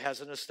that God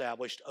has an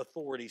established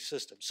authority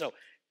system. So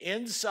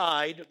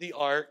inside the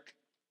Ark,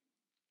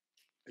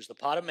 there's the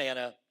pot of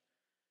manna,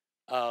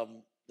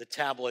 the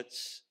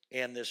tablets,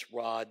 and this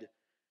rod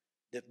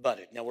that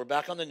budded. Now we're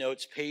back on the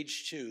notes,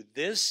 page 2.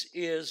 This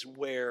is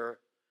where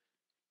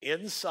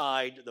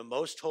inside the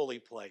most holy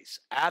place,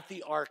 at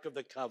the Ark of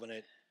the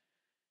Covenant,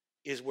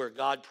 is where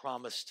God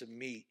promised to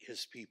meet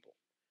his people.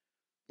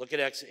 Look at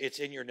Exodus. It's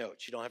in your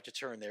notes. You don't have to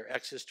turn there.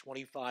 Exodus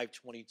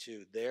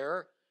 25:22.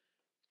 There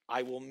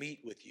I will meet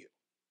with you.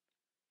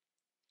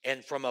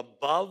 And from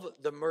above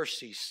the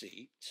mercy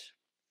seat,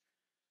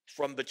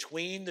 from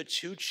between the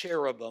two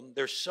cherubim,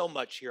 there's so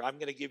much here. I'm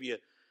going to give you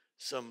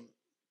some,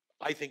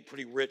 I think,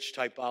 pretty rich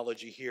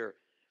typology here.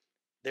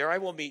 There I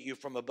will meet you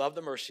from above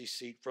the mercy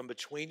seat, from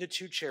between the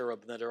two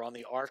cherubim that are on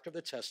the ark of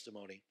the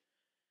testimony.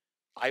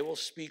 I will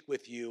speak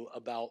with you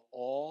about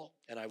all,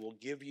 and I will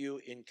give you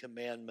in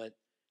commandment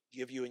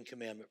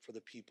for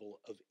the people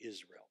of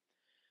Israel.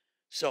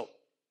 So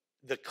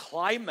the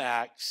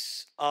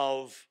climax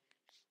of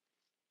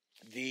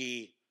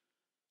the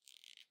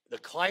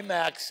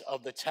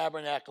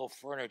tabernacle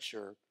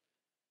furniture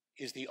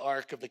is the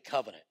Ark of the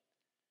Covenant.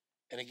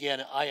 And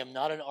again, I am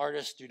not an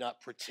artist, do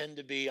not pretend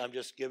to be. I'm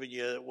just giving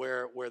you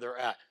where they're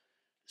at.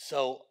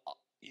 So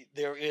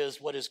there is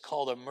what is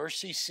called a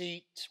mercy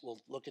seat. We'll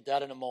look at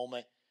that in a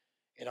moment.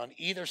 And on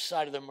either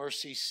side of the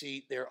mercy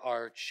seat, there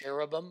are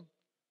cherubim.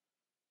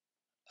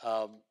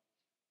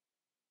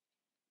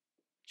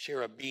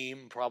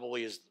 Cherubim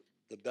probably is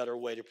the better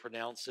way to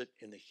pronounce it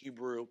in the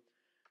Hebrew.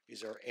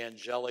 These are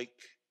angelic.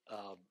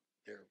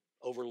 They're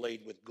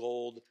overlaid with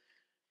gold.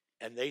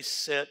 And they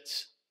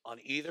sit on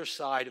either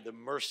side of the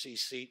mercy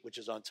seat, which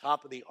is on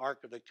top of the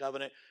Ark of the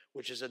Covenant,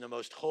 which is in the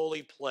most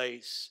holy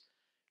place.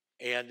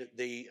 And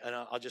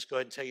I'll just go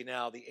ahead and tell you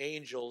now, the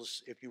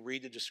angels, if you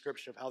read the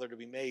description of how they're to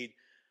be made,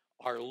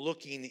 are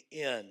looking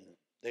in.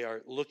 They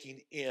are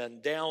looking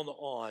in, down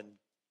on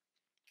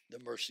the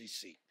mercy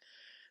seat.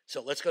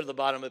 So let's go to the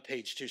bottom of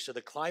page 2. So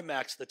the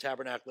climax of the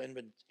tabernacle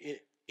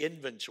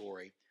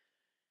inventory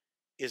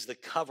is the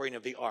covering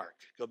of the ark.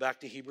 Go back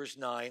to Hebrews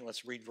 9.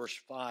 Let's read verse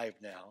 5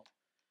 now.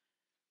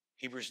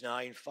 Hebrews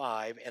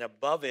 9:5. And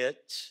above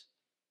it,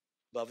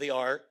 above the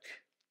ark,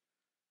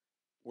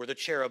 were the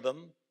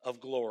cherubim of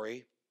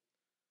glory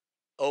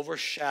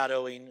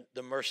overshadowing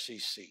the mercy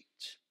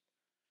seat.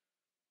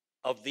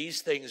 Of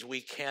these things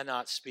we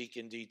cannot speak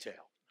in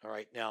detail. All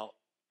right, now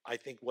I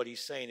think what he's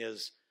saying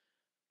is,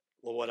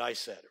 well, what I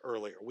said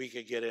earlier. We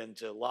could get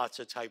into lots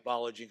of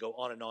typology and go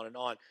on and on and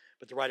on,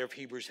 but the writer of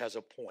Hebrews has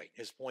a point.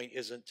 His point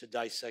isn't to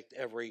dissect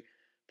every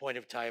point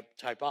of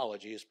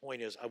typology. His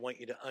point is, I want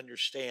you to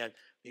understand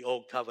the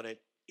old covenant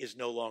is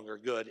no longer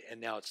good,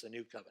 and now it's the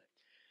new covenant.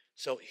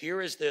 So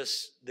here is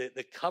this,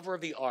 the cover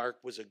of the ark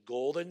was a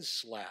golden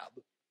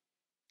slab.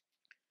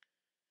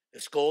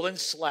 This golden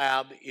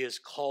slab is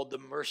called the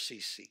mercy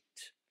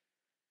seat.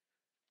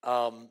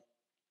 The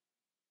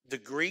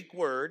Greek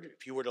word,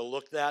 if you were to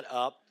look that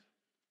up,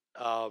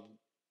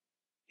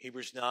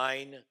 Hebrews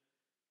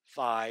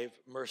 9:5,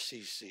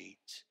 mercy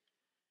seat,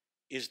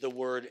 is the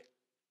word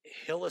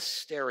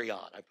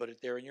hilasterion. I put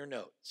it there in your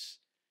notes.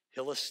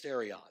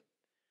 Hilasterion.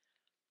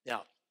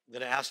 Now, I'm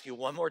going to ask you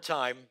one more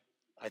time.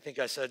 I think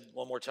I said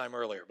one more time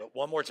earlier, but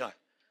one more time.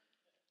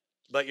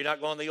 But you're not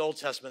going to the Old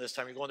Testament this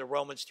time. You're going to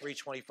Romans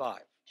 3:25.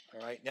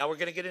 All right. Now we're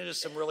going to get into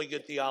some really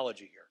good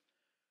theology here.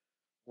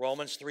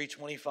 Romans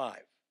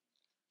 3:25.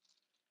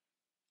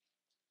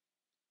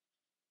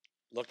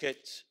 Look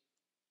at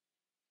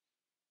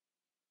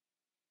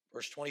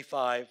verse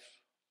 25.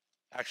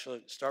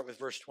 Actually, start with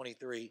verse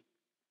 23.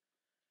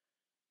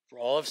 For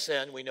all have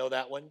sinned, we know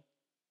that one,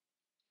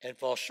 and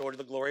fall short of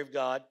the glory of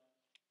God.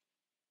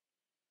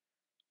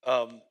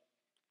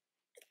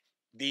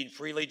 Being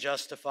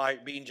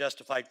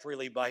justified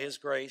freely by his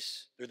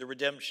grace through the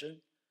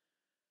redemption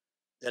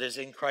that is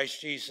in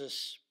Christ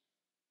Jesus,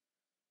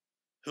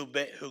 who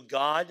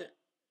God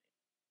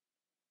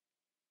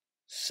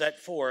set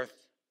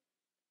forth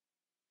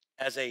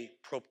as a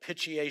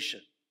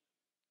propitiation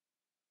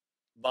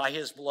by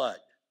his blood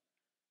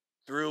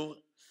through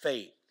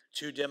faith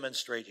to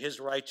demonstrate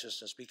his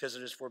righteousness, because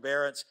in his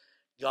forbearance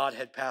God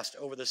had passed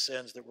over the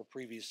sins that were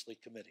previously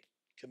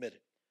committed.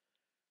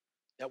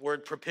 That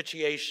word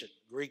propitiation,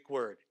 Greek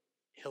word,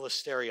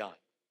 hilasterion.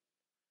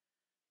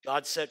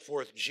 God set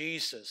forth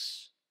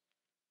Jesus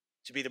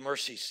to be the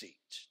mercy seat,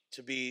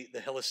 to be the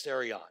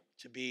hilasterion,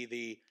 to be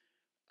the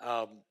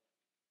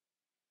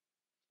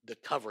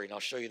covering. I'll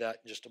show you that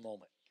in just a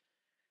moment.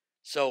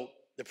 So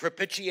the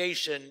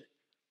propitiation,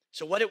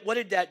 so what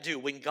did that do?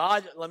 When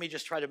God, let me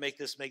just try to make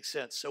this make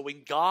sense. So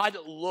when God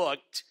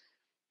looked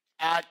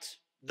at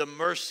the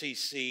mercy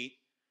seat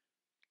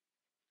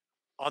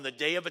on the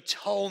Day of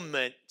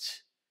Atonement,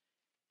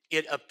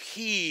 it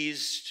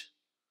appeased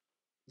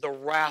the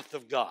wrath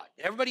of God.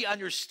 Everybody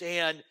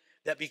understand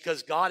that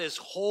because God is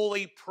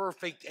holy,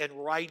 perfect, and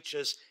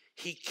righteous,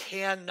 he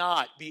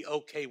cannot be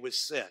okay with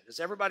sin.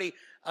 Does everybody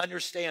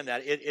understand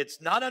that?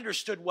 It's not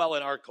understood well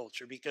in our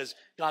culture because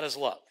God is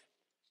love,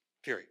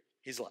 period.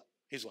 He's love.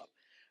 He's love.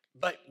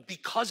 But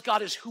because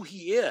God is who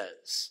he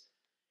is,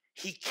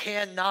 he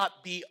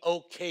cannot be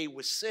okay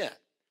with sin.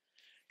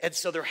 And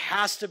so there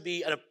has to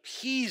be an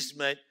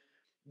appeasement.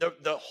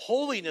 The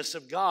holiness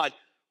of God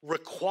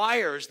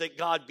requires that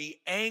God be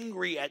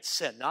angry at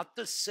sin, not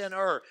the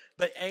sinner,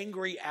 but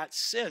angry at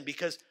sin,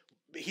 because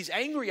he's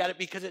angry at it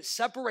because it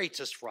separates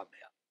us from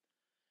him.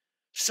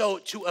 So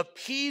to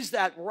appease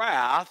that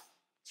wrath,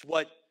 it's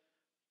what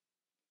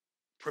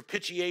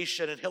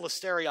propitiation and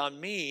hilasterion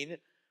mean,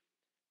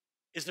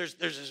 is there's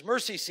this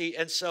mercy seat,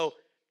 and so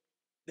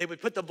They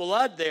would put the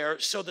blood there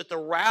so that the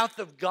wrath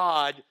of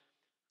God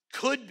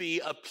could be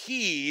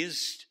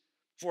appeased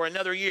for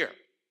another year.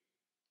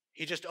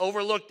 He just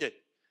overlooked it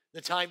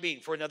the time being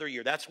for another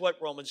year. That's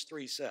what Romans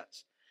 3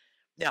 says.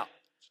 Now,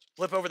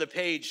 flip over the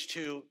page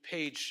to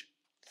page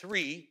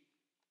 3.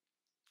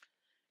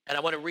 And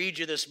I want to read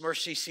you this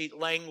mercy seat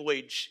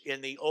language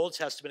in the Old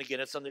Testament. Again,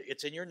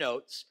 it's in your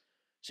notes,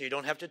 so you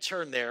don't have to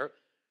turn there.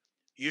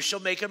 You shall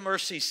make a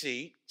mercy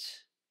seat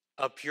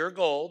of pure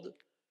gold,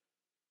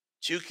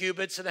 2.5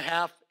 cubits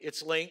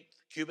its length,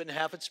 1.5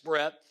 cubits its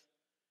breadth.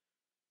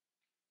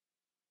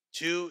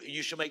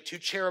 You shall make 2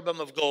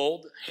 cherubim of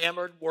gold,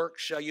 hammered work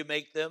shall you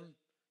make them,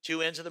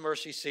 2 ends of the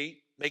mercy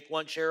seat. Make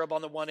 1 cherub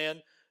on the one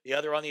end, the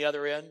other on the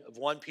other end, of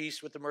one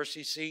piece with the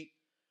mercy seat.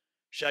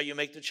 Shall you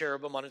make the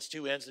cherubim on its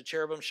 2 ends? The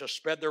cherubim shall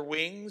spread their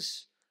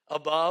wings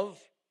above,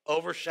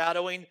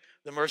 overshadowing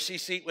the mercy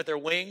seat with their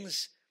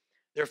wings,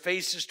 their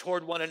faces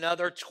toward one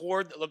another,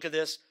 look at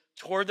this,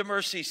 toward the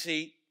mercy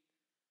seat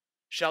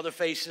shall the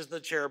faces of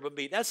the cherubim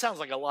be. That sounds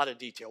like a lot of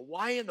detail.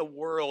 Why in the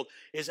world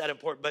is that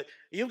important? But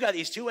you've got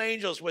these 2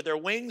 angels with their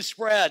wings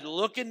spread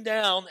looking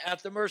down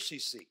at the mercy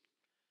seat,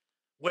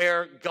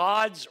 where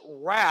God's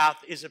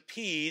wrath is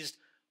appeased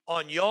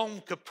on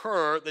Yom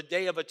Kippur, the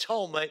Day of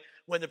Atonement,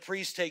 when the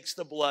priest takes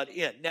the blood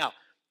in. Now,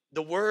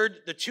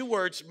 the 2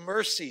 words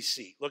mercy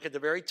seat, look at the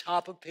very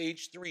top of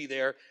page 3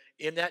 there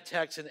in that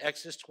text in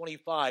Exodus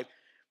 25.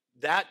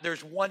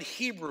 There's one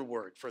Hebrew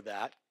word for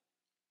that,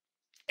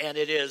 and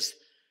it is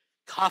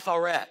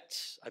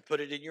kafaret. I put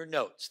it in your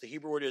notes. The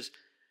Hebrew word is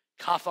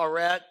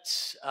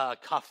kafaret.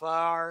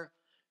 Kafar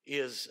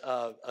is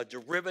a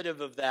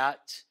derivative of that.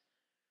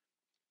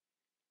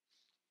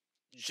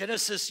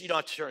 Genesis, you don't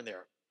have to turn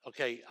there.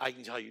 Okay, I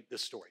can tell you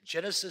this story.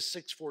 Genesis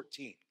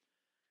 6:14.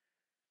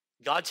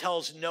 God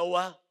tells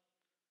Noah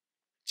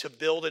to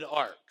build an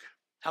ark.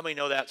 How many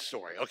know that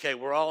story? Okay,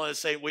 we're all in the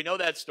same, we know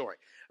that story.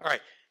 All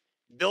right,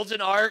 builds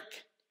an ark,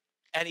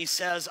 and he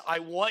says, I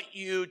want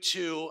you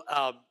to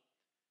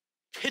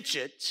pitch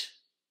it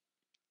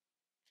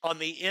on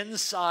the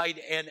inside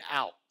and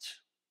out.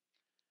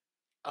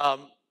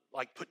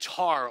 Like put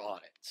tar on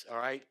it, all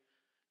right?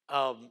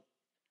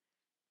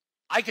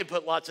 I could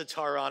put lots of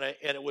tar on it,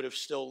 and it would have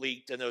still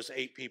leaked, and those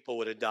 8 people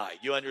would have died.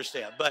 You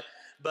understand?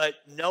 But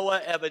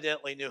Noah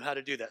evidently knew how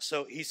to do that.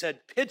 So he said,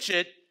 pitch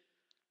it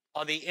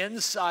on the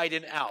inside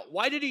and out.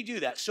 Why did he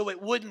do that? So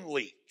it wouldn't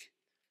leak.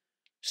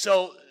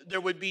 So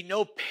there would be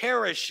no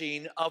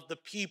perishing of the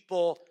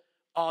people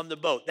on the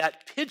boat.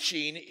 That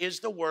pitching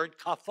is the word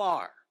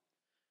kafar.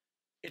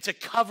 It's a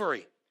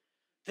covering.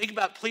 Think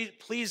about,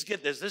 please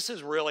get this. This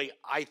is really,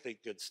 I think,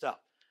 good stuff.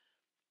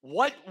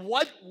 What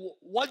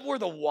were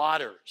the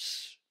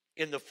waters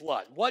in the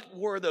flood? What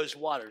were those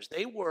waters?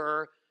 They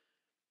were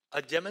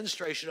a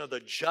demonstration of the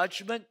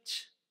judgment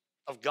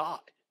of God.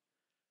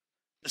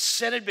 The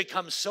sin had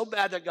become so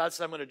bad that God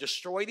said, I'm going to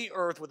destroy the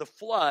earth with a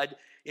flood.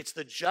 It's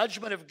the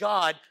judgment of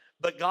God,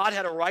 but God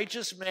had a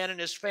righteous man in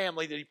his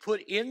family that he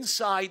put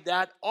inside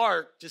that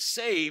ark to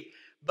save,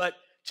 but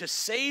to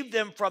save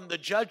them from the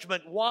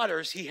judgment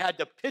waters, he had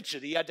to pitch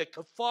it. He had to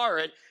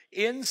kafar it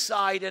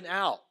inside and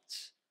out.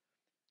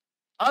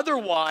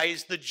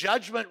 Otherwise, the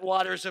judgment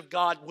waters of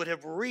God would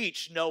have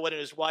reached Noah and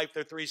his wife,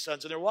 their 3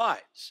 sons, and their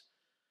wives.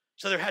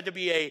 So there had to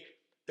be a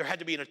kafar. There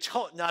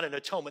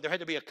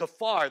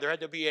had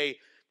to be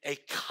a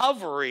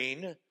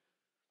covering.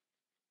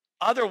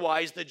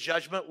 Otherwise, the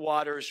judgment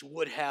waters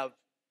would have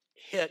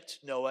hit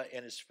Noah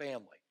and his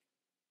family.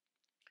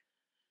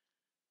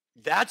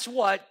 That's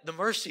what the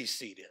mercy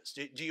seat is.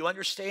 Do you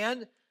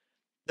understand?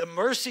 The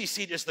mercy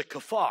seat is the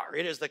kafar.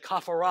 It is the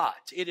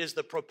kafarat. It is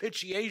the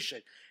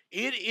propitiation.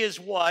 It is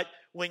what,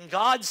 when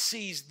God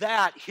sees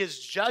that, his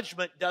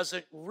judgment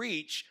doesn't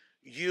reach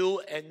you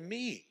and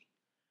me.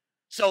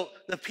 So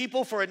the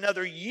people for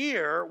another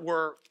year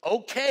were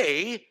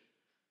okay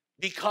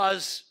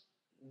because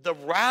the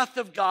wrath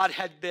of God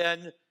had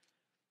been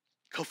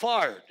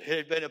kafared, it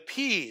had been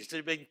appeased, it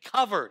had been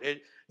covered. In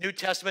New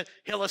Testament,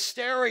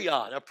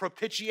 hilasterion, a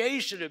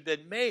propitiation had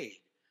been made.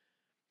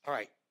 All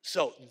right,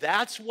 so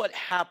that's what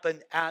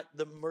happened at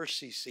the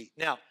mercy seat.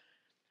 Now,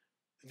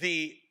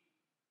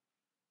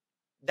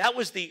 that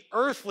was the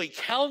earthly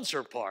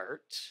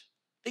counterpart.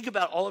 Think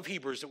about all of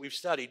Hebrews that we've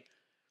studied.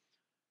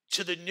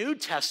 To the New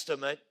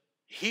Testament,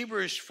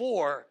 Hebrews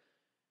 4,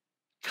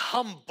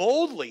 come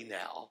boldly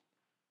now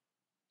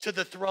to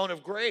the throne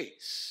of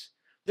grace.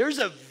 There's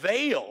a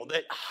veil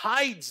that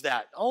hides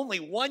that. Only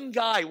one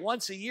guy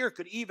once a year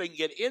could even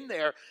get in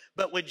there.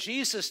 But when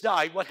Jesus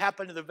died, what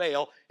happened to the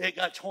veil? It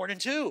got torn in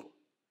 2.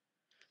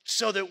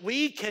 So that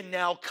we can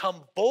now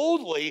come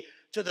boldly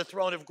to the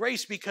throne of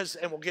grace because,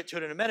 and we'll get to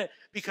it in a minute,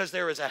 because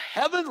there is a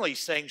heavenly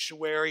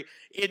sanctuary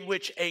in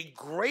which a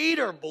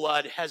greater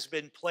blood has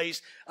been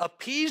placed,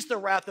 appease the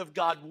wrath of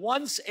God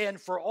once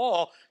and for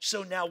all,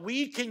 so now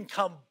we can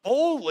come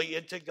boldly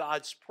into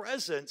God's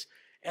presence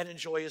and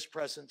enjoy his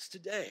presence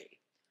today.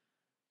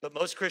 But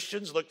most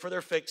Christians look for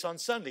their fix on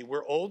Sunday.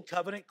 We're old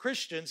covenant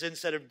Christians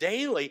instead of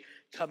daily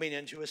coming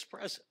into his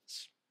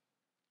presence.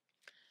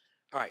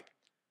 All right.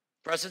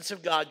 Presence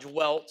of God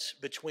dwelt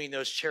between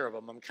those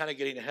cherubim. I'm kind of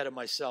getting ahead of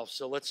myself,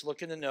 so let's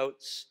look in the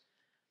notes.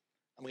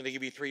 I'm going to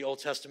give you 3 Old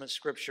Testament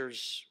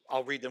scriptures.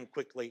 I'll read them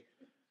quickly.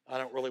 I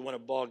don't really want to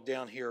bog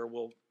down here.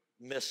 We'll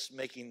miss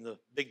making the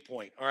big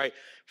point. All right.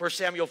 1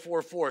 Samuel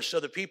 4:4.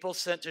 So the people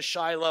sent to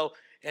Shiloh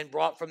and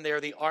brought from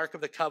there the ark of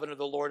the covenant of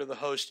the Lord of the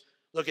host.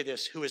 Look at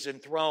this, who is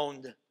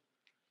enthroned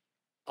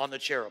on the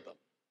cherubim.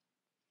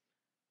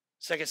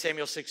 2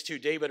 Samuel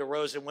 6:2. David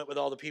arose and went with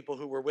all the people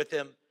who were with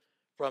him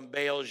from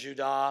Baal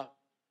Judah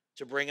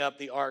to bring up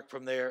the ark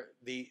from there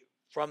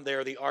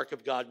the ark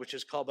of God, which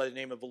is called by the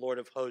name of the Lord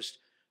of hosts,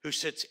 who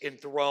sits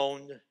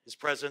enthroned, his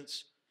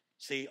presence,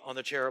 see, on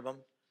the cherubim.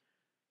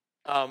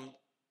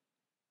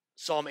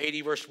 Psalm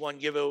 80, verse 1,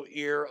 give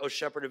ear, O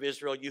shepherd of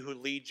Israel, you who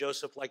lead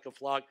Joseph like a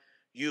flock,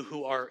 you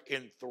who are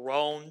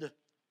enthroned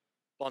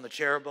on the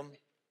cherubim.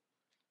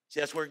 See,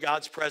 that's where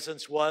God's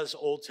presence was,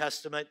 Old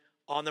Testament,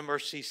 on the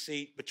mercy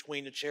seat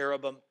between the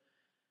cherubim.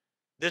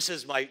 This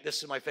is my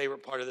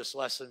favorite part of this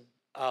lesson.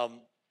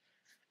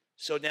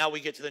 So now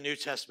we get to the New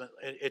Testament.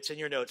 It's in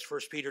your notes,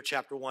 1 Peter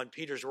chapter 1.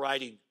 Peter's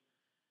writing,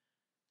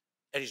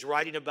 and he's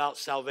writing about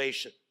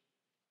salvation.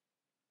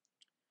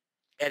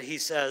 And he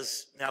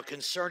says, now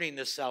concerning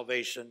this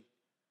salvation,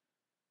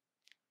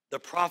 the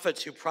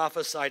prophets who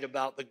prophesied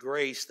about the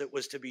grace that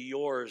was to be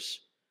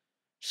yours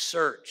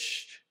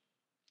searched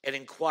and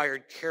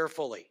inquired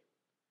carefully,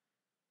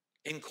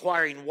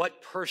 inquiring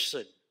what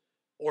person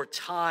or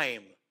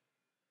time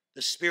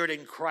the Spirit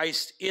in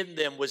Christ in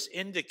them was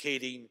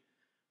indicating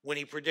when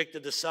he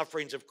predicted the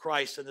sufferings of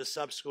Christ and the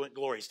subsequent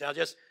glories. Now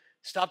just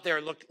stop there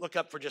and look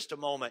up for just a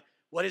moment.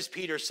 What is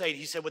Peter saying?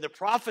 He said when the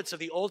prophets of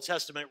the Old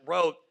Testament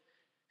wrote,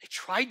 they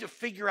tried to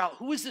figure out,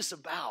 who is this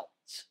about?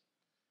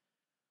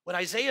 When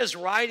Isaiah's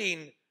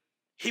writing,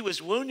 he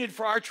was wounded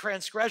for our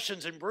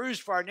transgressions and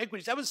bruised for our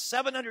iniquities. That was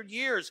 700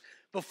 years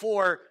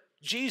before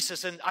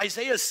Jesus. And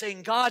Isaiah's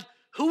saying, God,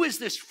 who is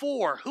this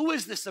for? Who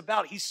is this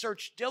about? He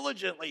searched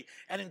diligently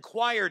and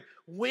inquired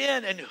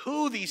when and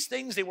who these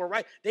things they were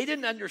right. They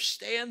didn't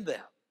understand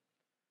them.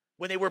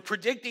 When they were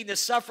predicting the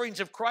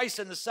sufferings of Christ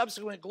and the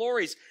subsequent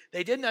glories,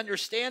 they didn't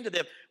understand to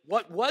them.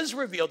 What was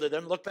revealed to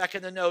them, look back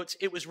in the notes,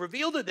 it was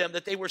revealed to them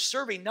that they were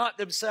serving not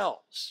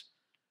themselves.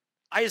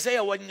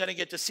 Isaiah wasn't going to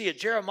get to see it.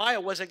 Jeremiah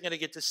wasn't going to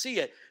get to see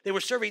it. They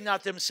were serving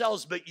not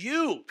themselves, but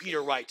you,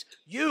 Peter writes,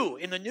 you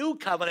in the new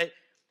covenant,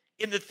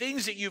 in the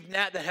things that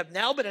that have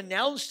now been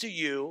announced to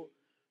you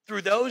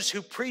through those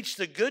who preach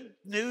the good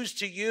news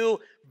to you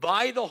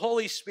by the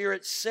Holy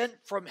Spirit sent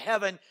from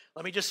heaven.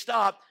 Let me just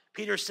stop.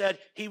 Peter said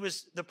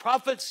the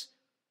prophets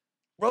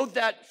wrote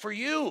that for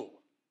you.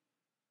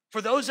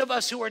 For those of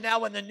us who are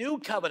now in the new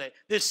covenant,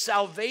 this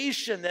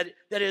salvation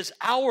that is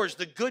ours,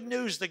 the good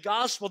news, the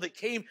gospel that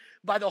came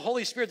by the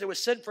Holy Spirit that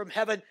was sent from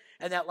heaven.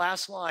 And that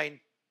last line,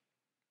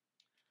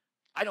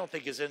 I don't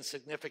think is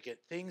insignificant.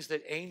 Things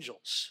that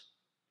angels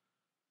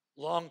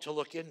long to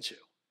look into.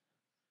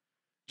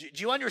 Do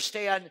you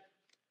understand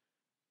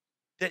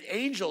that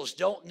angels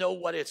don't know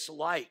what it's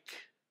like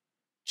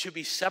to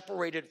be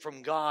separated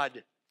from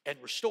God and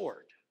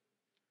restored?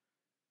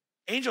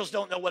 Angels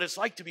don't know what it's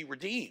like to be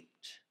redeemed.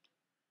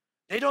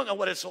 They don't know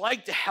what it's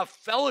like to have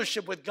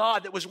fellowship with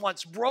God that was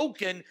once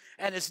broken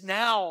and is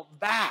now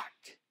back.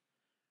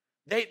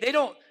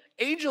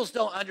 Angels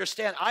don't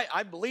understand,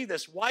 I believe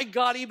this, why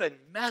God even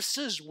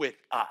messes with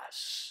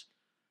us.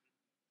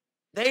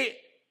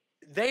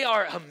 They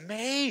are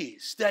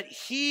amazed that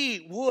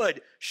he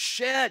would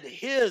shed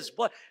his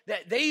blood.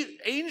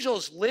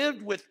 Angels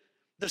lived with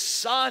the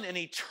Son in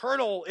the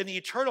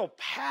eternal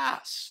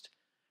past.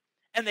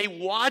 And they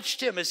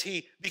watched him as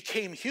he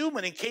became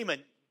human and came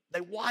in. They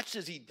watched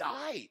as he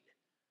died.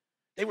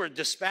 They were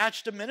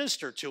dispatched to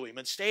minister to him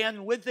and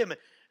stand with him.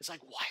 It's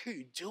like, why are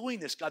you doing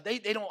this, God? They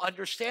don't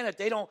understand it.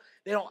 They don't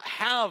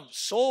have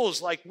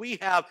souls like we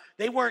have.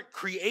 They weren't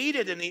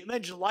created in the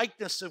image and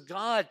likeness of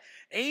God.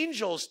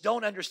 Angels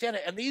don't understand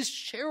it. And these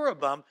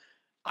cherubim,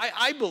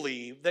 I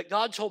believe that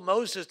God told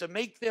Moses to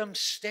make them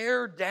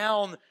stare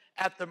down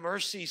at the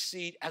mercy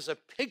seat as a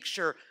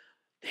picture.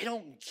 They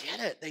don't get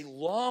it. They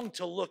long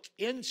to look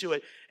into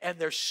it, and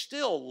they're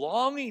still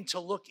longing to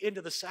look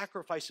into the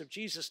sacrifice of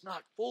Jesus,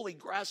 not fully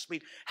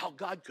grasping how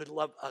God could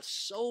love us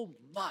so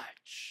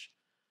much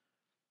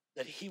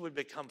that he would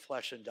become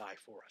flesh and die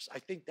for us. I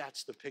think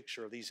that's the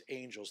picture of these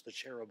angels, the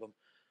cherubim,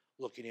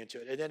 looking into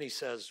it. And then he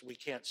says, we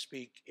can't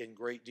speak in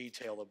great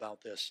detail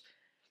about this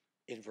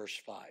in verse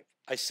 5.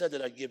 I said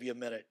that I'd give you a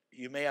minute.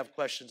 You may have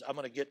questions. I'm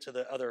going to get to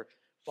the other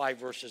 5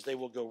 verses. They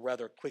will go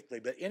rather quickly.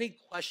 But any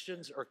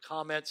questions or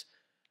comments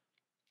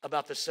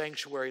about the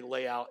sanctuary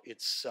layout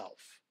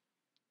itself?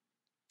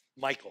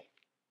 Michael.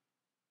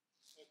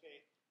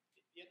 Okay.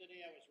 The other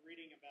day I was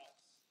reading about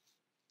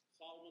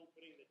Solomon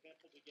putting the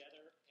temple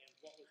together and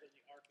what was in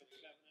the Ark of the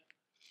Covenant.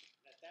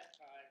 And at that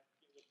time,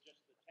 it was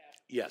just the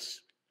tabernacle.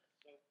 Yes.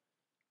 So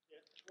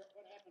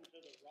what happened to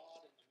the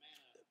rod and the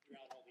manna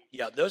throughout all these years?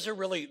 Yeah, those are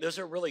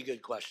really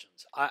good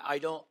questions. I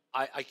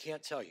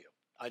can't tell you.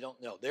 I don't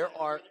know. There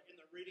are in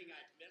the reading I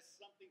missed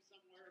something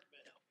somewhere,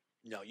 but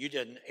no, you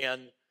didn't.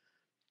 And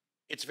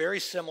it's very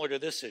similar to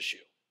this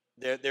issue.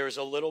 there's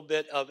a little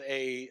bit of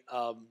a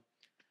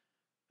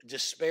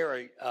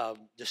disparity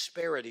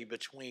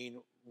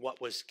between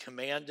what was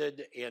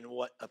commanded and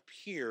what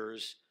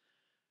appears.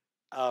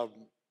 Well,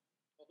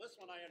 this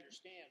one I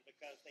understand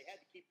because they had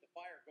to keep the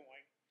fire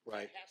going.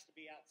 Right. It has to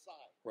be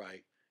outside.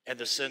 Right. And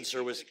the They need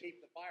censer was, people to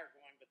keep the fire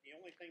going, but the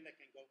only thing that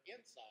can go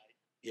inside.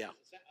 yeah.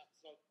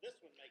 So this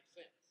one makes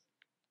sense.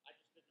 I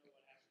just didn't know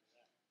what happened to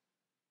that.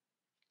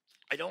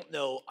 I don't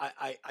know.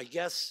 I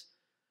guess,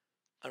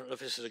 I don't know if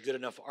this is a good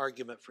enough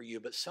argument for you,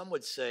 but some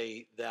would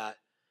say that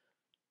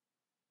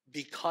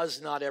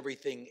because not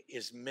everything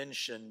is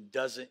mentioned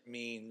doesn't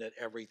mean that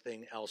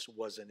everything else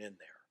wasn't in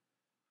there.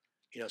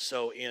 You know,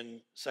 so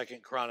in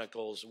Second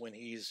Chronicles, when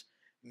he's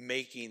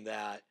making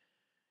that,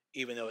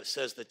 even though it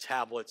says the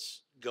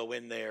tablets go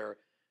in there,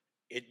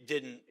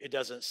 it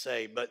doesn't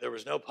say, but there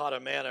was no pot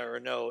of manna or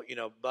no,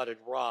 budded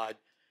rod.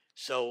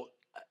 So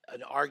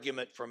an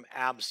argument from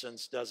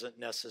absence doesn't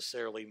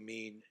necessarily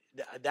mean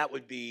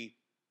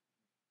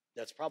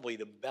that's probably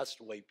the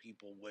best way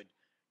people would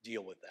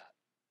deal with that.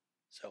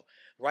 So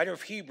the writer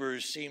of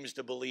Hebrews seems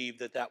to believe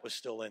that that was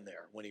still in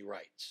there when he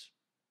writes.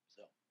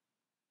 So,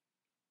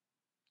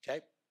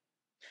 okay.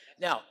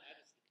 Now,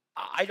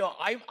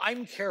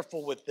 I'm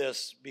careful with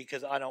this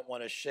because I don't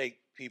want to shake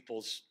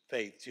people's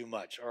faith too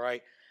much. All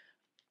right.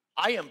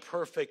 I am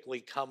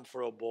perfectly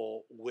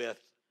comfortable with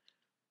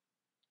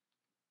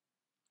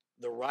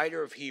the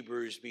writer of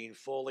Hebrews being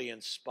fully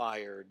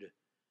inspired,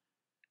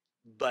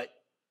 but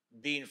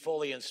being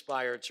fully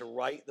inspired to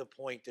write the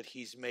point that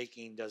he's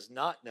making does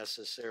not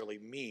necessarily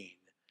mean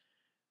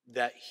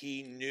that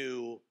he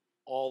knew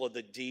all of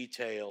the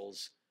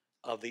details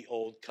of the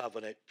old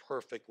covenant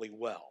perfectly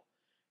well.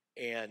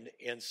 And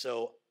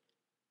so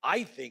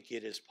I think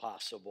it is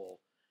possible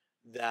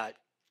that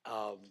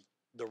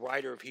the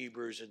writer of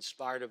Hebrews,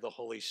 inspired of the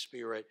Holy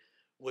Spirit,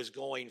 was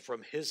going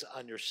from his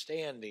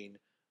understanding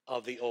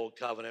of the old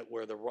covenant,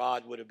 where the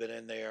rod would have been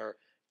in there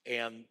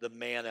and the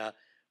manna,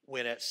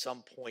 when at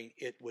some point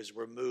it was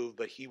removed,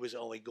 but he was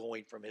only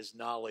going from his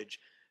knowledge.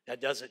 That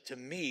does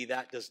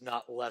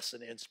not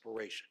lessen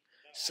inspiration.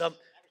 I was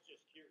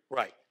just curious.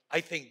 Right.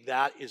 I think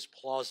that is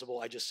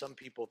plausible. Some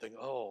people think,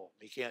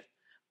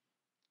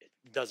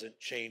 it doesn't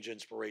change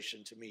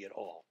inspiration to me at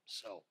all.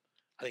 So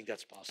I think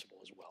that's possible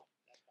as well.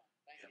 That's fine.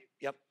 Thank you.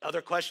 Yep.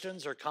 Other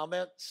questions or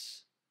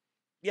comments?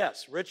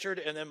 Yes, Richard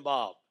and then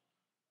Bob.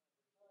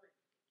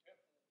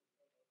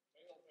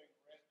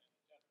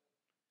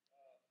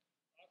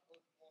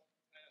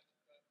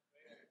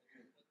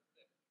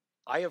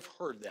 I have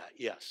heard that,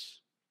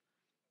 yes.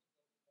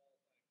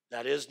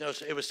 That is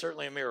it was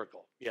certainly a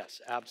miracle.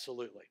 Yes,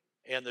 absolutely.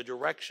 And the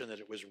direction that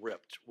it was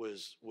ripped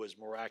was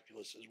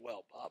miraculous as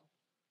well, Bob.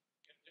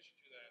 In addition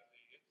to that,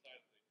 the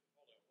inside of the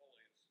Holy of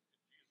Holies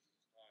in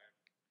Jesus' time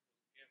was empty.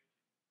 There was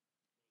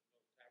no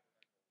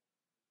tabernacle,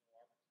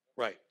 no ark.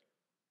 Right.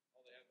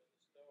 All they had was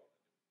a stone,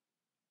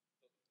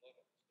 and the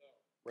blood on the stone.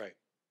 Right.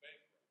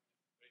 Bankrupt,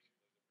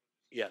 basically.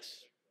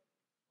 Yes. But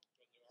the ark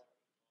was gone.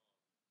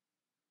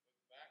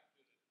 But back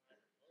to the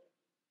time of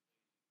Moses,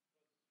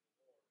 the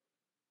presence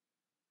of the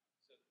Lord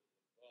said it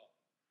was above.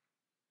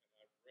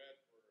 And I've read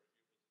where it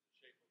was in the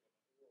shape of an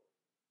orb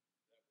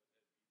that would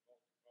be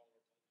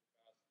multicolored,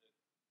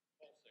 multifaceted,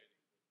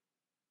 pulsating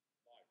with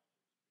life,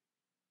 so to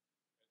speak.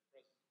 And the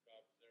presence of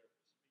God was there to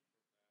speak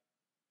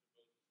from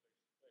that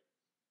to Moses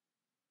face to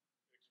face.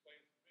 It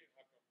explains to me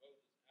how come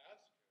Moses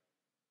asked him,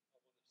 I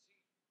want to see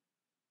you.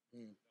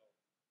 Mm.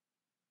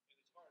 In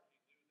his heart,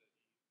 he knew that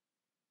he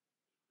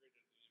was created in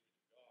the image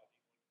of God.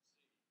 He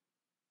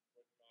wanted to see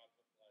what God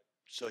looked like.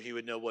 So he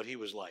would know what he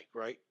was like,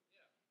 right?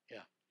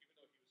 Yeah. Even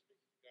though he was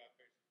speaking to God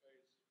face to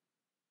face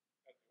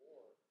at the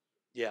orb.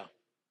 Yeah.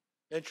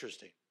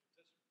 Interesting.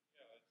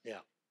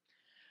 Yeah.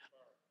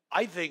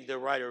 I think the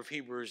writer of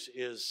Hebrews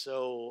is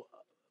so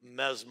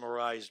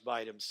mesmerized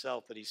by it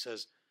himself that he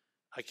says,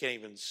 I can't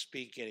even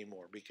speak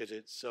anymore because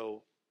it's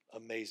so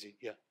amazing.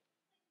 Yeah.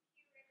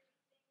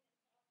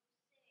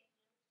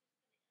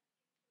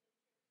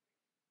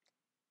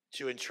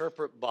 To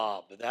interpret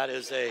Bob. That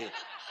is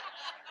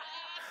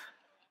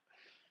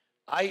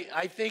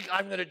I think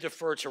I'm going to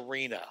defer to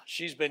Rena.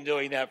 She's been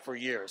doing that for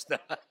years.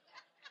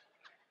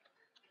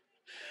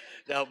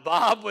 Now,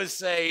 Bob was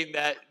saying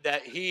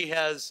that he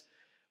has,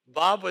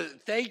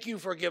 thank you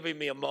for giving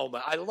me a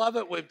moment. I love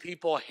it when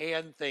people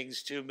hand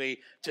things to me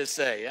to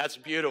say. That's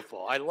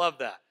beautiful. I love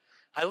that.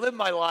 I live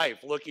my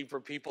life looking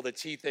for people to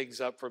tee things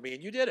up for me,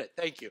 and you did it.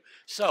 Thank you.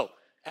 So,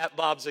 at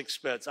Bob's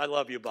expense, I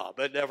love you, Bob,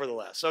 but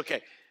nevertheless.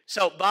 Okay,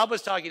 so Bob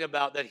was talking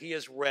about that he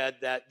has read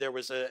that there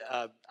was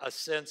a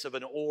sense of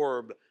an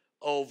orb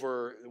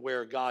over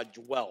where God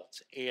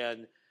dwelt.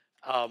 And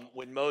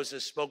when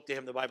Moses spoke to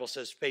him, the Bible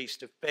says face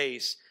to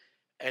face,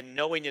 and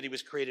knowing that he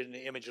was created in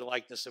the image and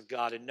likeness of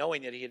God, and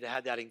knowing that he had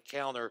had that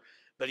encounter,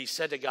 but he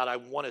said to God, I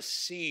want to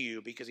see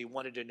you, because he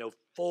wanted to know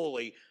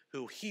fully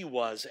who he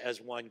was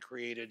as one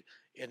created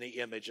in the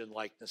image and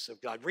likeness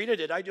of God. Rita,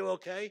 did I do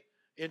okay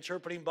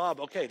interpreting Bob?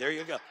 Okay, there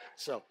you go.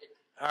 So,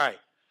 all right.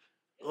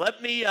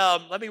 Let me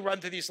run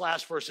through these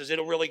last verses.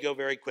 It'll really go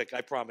very quick,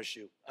 I promise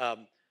you.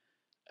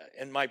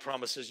 And my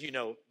promises,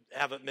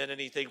 haven't meant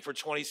anything for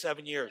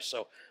 27 years.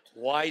 So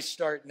why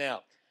start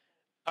now?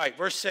 All right,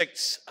 verse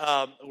 6.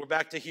 We're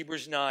back to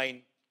Hebrews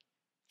 9.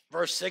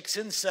 Verse 6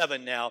 and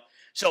 7 now.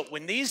 So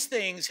when these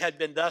things had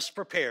been thus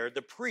prepared,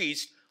 the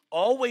priest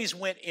always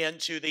went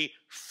into the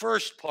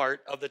first part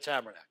of the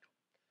tabernacle.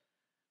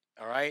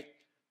 All right?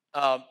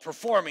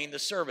 Performing the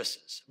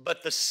services.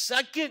 But the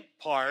second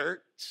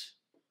part,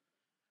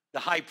 the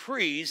high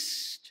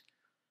priest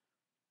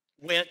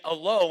went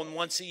alone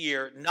once a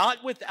year,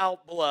 not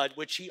without blood,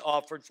 which he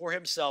offered for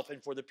himself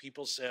and for the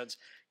people's sins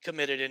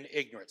committed in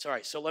ignorance. All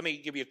right, so let me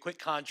give you a quick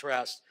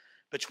contrast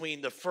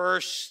between the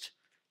first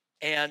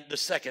and the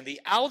second.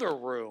 The outer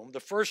room, the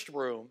first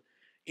room,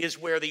 is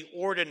where the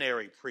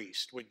ordinary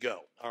priest would go.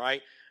 All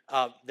right,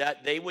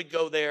 that they would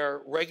go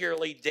there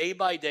regularly, day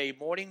by day,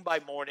 morning by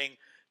morning.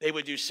 They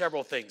would do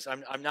several things.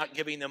 I'm not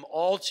giving them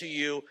all to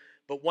you,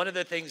 but one of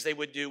the things they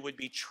would do would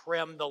be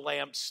trim the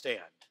lampstand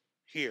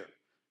here.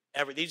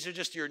 These are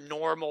just your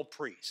normal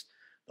priests.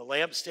 The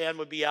lampstand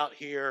would be out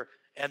here,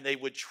 and they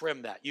would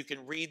trim that. You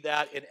can read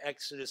that in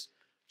Exodus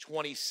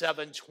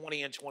 27,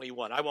 20, and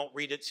 21. I won't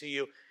read it to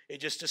you. It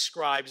just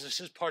describes, this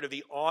is part of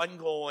the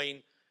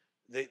ongoing,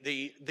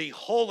 the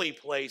holy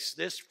place.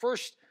 This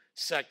first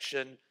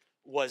section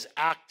was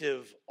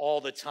active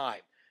all the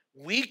time.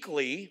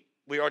 Weekly,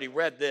 we already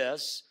read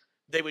this,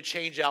 they would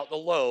change out the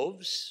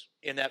loaves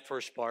in that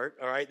first part.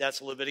 All right,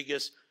 that's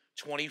Leviticus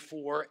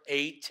 24,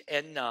 8,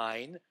 and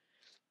 9.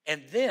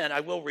 And then,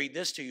 I will read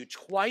this to you,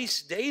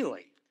 twice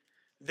daily,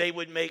 they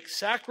would make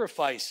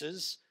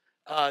sacrifices.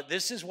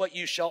 This is what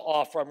you shall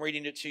offer. I'm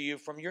reading it to you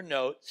from your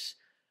notes.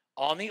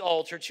 On the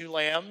altar, 2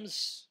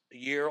 lambs, a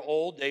year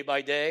old, day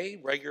by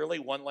day, regularly.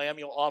 1 lamb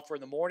you'll offer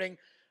in the morning.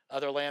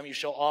 Other lamb you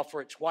shall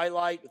offer at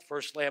twilight. With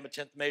first lamb, a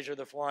 10th measure of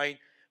the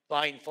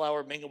fine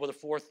flour mingled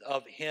with 1/4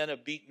 of hin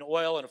of beaten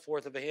oil and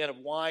 1/4 of a hin of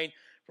wine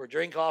for a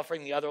drink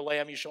offering. The other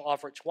lamb you shall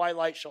offer at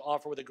twilight, shall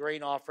offer with a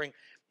grain offering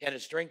and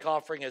its drink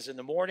offering as in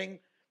the morning.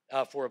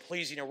 For a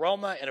pleasing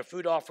aroma and a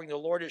food offering to the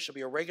Lord. It shall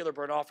be a regular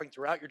burnt offering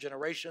throughout your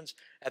generations.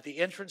 At the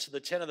entrance of the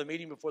tent of the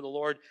meeting before the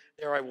Lord,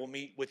 there I will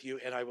meet with you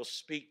and I will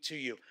speak to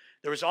you.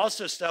 There was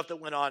also stuff that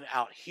went on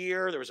out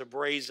here. There was a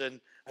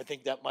brazen, I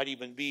think that might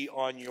even be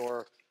on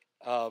your,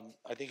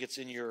 I think it's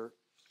in your,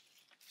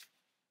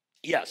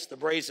 yes, the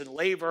brazen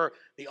laver,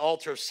 the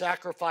altar of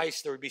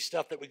sacrifice. There would be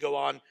stuff that would go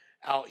on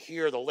out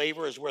here. The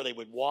laver is where they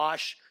would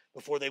wash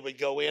before they would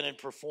go in and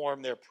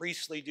perform their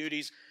priestly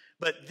duties.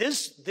 But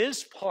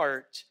this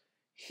part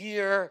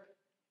here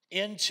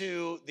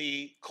into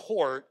the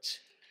court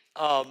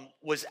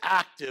was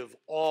active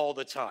all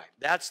the time.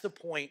 That's the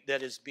point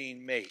that is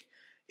being made.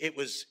 It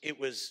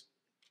was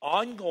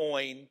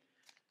ongoing,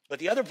 but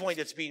the other point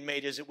that's being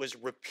made is it was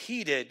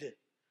repeated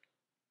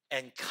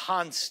and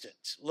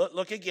constant.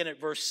 Look again at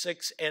verse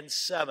 6 and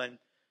 7.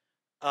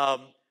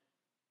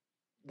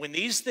 When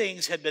these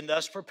things had been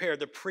thus prepared,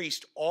 the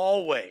priest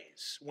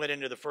always went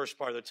into the first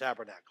part of the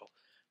tabernacle,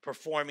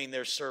 performing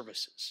their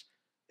services.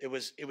 It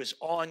was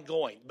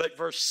ongoing. But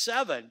verse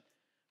 7,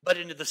 but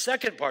into the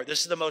second part,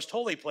 this is the most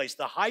holy place,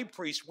 the high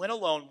priest went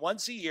alone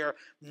once a year,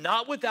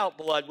 not without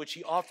blood, which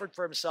he offered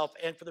for himself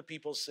and for the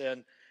people's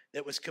sin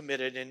that was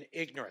committed in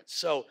ignorance.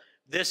 So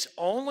this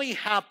only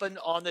happened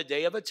on the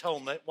Day of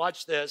Atonement.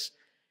 Watch this.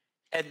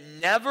 And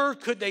never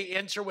could they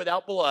enter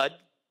without blood.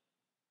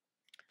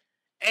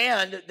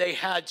 And they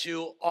had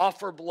to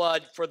offer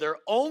blood for their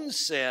own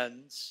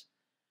sins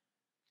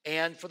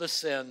and for the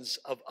sins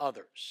of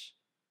others.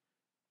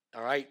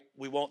 All right,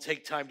 we won't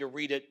take time to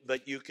read it,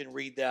 but you can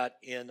read that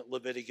in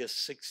Leviticus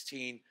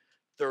 16,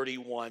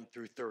 31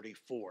 through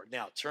 34.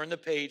 Now, turn the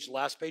page,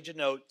 last page of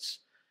notes.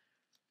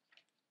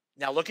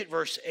 Now, look at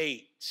verse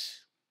 8.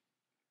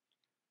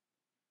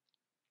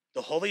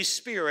 The Holy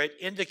Spirit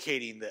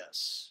indicating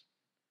this,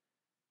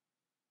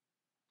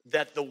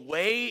 that the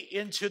way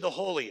into the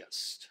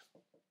holiest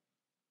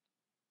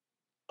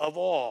of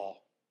all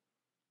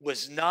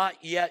was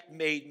not yet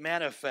made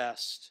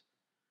manifest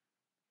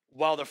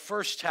while the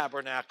first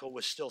tabernacle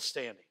was still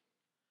standing.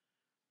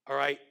 All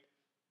right?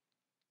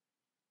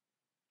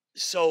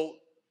 So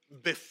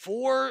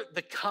before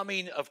the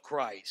coming of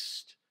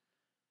Christ,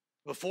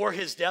 before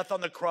his death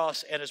on the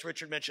cross, and as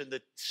Richard mentioned,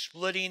 the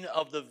splitting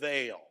of the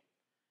veil,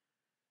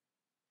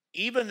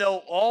 even though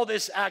all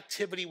this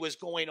activity was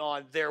going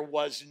on, there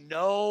was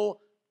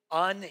no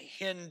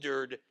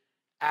unhindered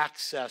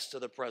access to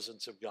the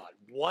presence of God.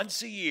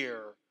 Once a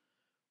year,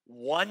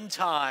 one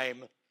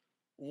time,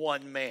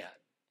 one man.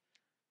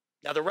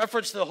 Now, the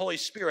reference to the Holy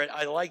Spirit,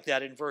 I like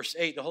that in verse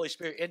 8. The Holy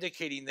Spirit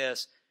indicating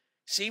this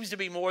seems to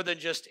be more than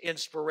just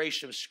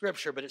inspiration of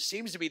Scripture, but it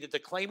seems to be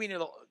that claiming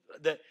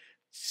that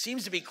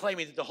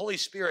the Holy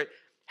Spirit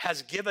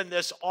has given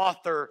this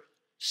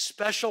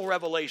special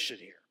revelation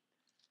here.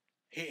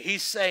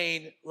 He's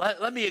saying,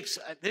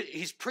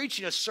 he's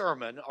preaching a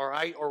sermon, all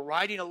right, or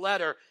writing a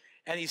letter,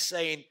 and he's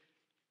saying,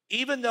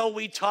 even though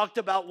we talked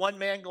about one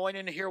man going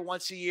in here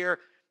once a year,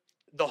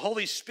 the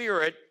Holy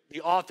Spirit,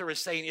 the author is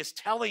saying, is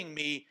telling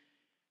me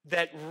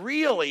that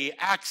really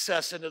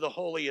access into the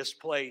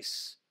holiest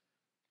place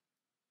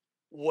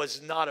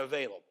was not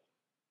available.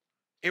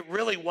 It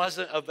really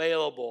wasn't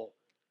available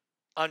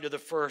under the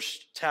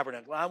first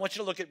tabernacle. I want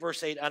you to look at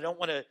verse 8. I don't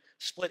want to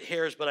split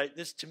hairs, but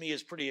this to me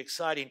is pretty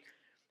exciting.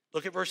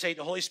 Look at verse 8.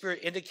 The Holy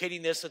Spirit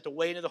indicating this, that the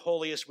way into the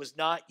holiest was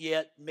not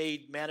yet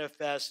made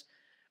manifest.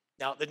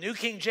 Now, the New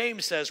King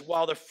James says,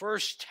 while the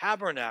first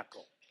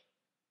tabernacle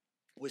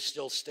was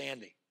still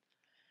standing.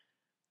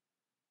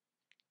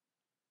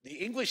 The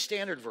English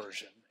Standard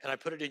Version, and I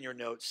put it in your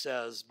notes,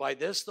 says, by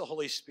this the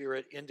Holy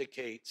Spirit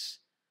indicates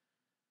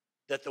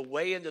that the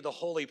way into the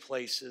holy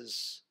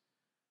places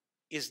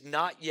is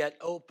not yet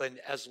open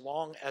as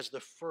long as the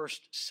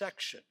first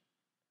section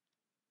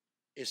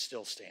is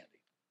still standing.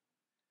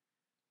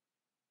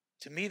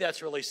 To me,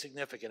 that's really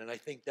significant, and I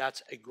think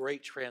that's a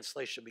great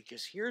translation,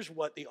 because here's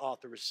what the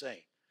author is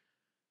saying.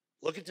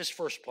 Look at this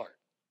first part.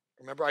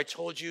 Remember, I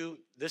told you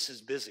this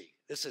is busy.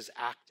 This is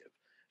active.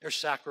 There's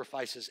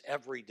sacrifices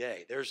every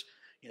day. There's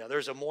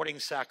a morning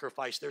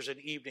sacrifice. There's an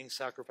evening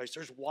sacrifice.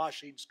 There's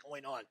washings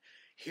going on.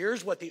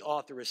 Here's what the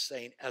author is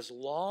saying. As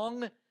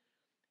long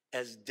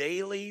as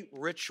daily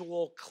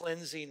ritual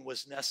cleansing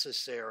was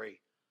necessary,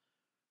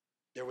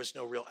 there was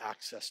no real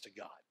access to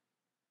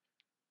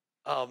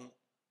God.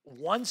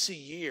 Once a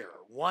year,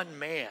 one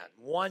man,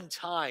 one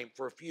time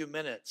for a few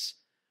minutes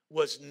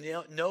was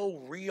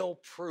no real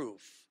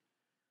proof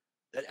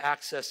that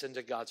access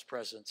into God's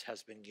presence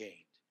has been gained.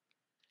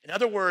 In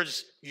other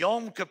words,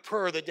 Yom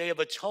Kippur, the Day of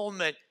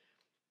Atonement,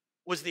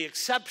 was the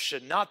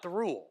exception, not the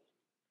rule.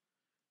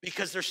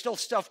 Because there's still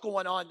stuff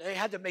going on. They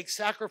had to make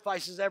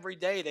sacrifices every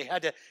day. They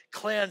had to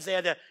cleanse.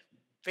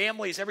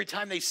 Families, every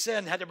time they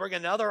sinned, had to bring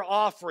another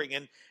offering.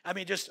 And I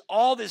mean, just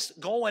all this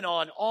going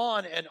on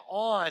and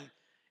on.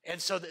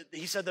 And so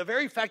he said the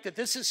very fact that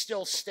this is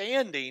still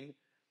standing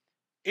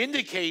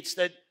indicates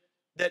that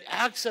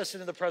access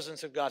into the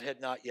presence of God had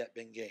not yet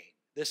been gained.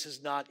 This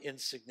is not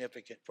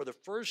insignificant. For the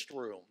first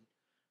room,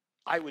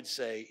 I would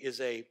say,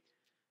 is a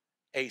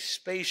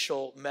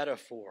spatial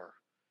metaphor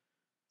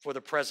for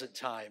the present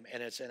time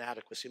and its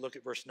inadequacy. Look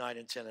at verse 9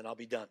 and 10, and I'll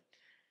be done.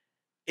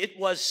 It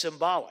was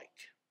symbolic,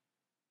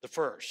 the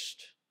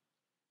first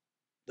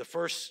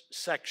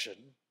section.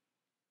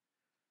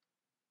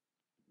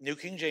 New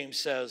King James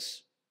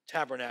says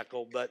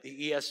tabernacle, but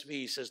the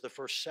ESV says the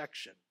first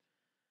section.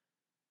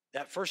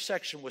 That first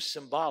section was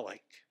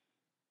symbolic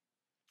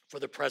for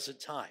the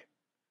present time,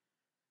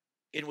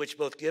 in which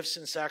both gifts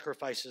and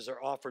sacrifices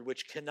are offered,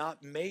 which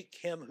cannot make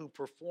him who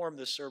performed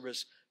the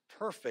service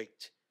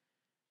perfect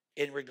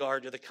in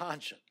regard to the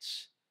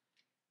conscience,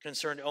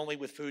 concerned only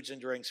with foods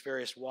and drinks,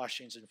 various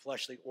washings, and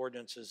fleshly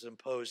ordinances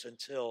imposed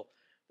until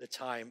the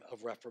time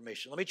of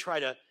Reformation. Let me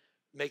try to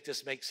make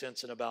this make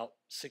sense in about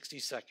 60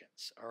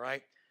 seconds, all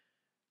right?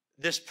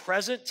 This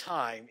present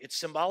time, it's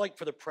symbolic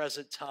for the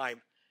present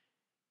time.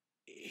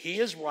 He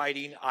is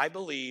writing, I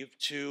believe,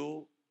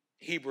 to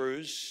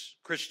Hebrews,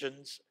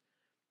 Christians,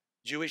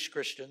 Jewish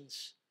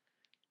Christians.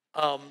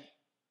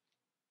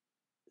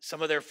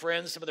 Some of their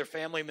friends, some of their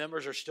family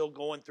members are still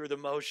going through the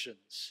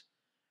motions.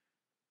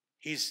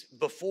 He's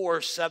before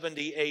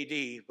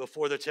 70 AD,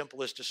 before the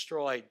temple is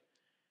destroyed.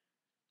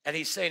 And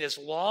he's saying, as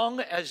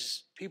long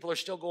as people are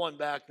still going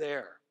back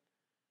there,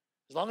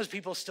 as long as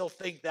people still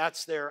think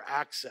that's their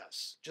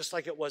access, just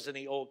like it was in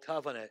the Old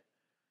Covenant,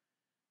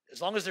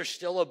 as long as they're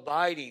still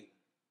abiding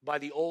by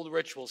the old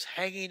rituals,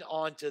 hanging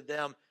on to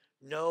them,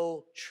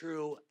 no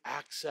true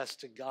access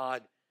to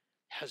God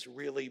has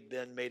really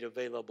been made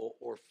available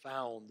or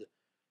found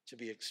to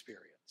be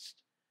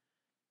experienced.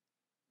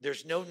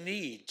 There's no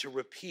need to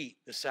repeat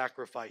the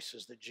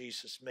sacrifices that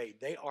Jesus made.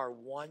 They are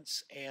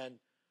once and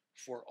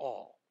for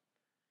all.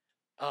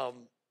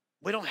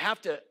 We don't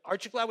have to,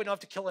 aren't you glad we don't have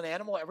to kill an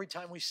animal every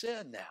time we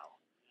sin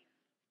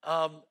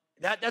now?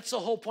 That's the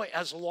whole point.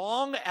 As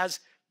long as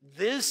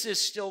this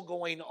is still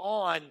going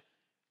on,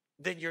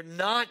 then you're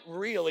not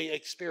really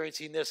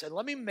experiencing this. And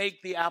let me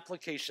make the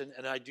application,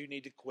 and I do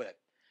need to quit.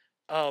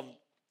 And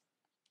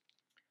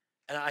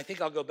I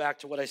think I'll go back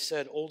to what I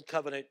said. Old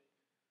Covenant,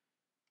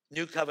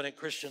 New Covenant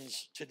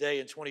Christians today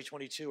in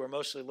 2022 are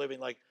mostly living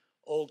like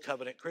Old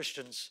Covenant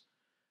Christians,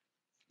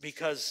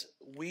 because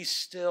we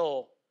just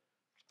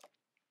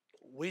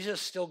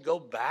still go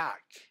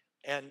back,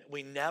 and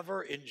we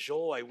never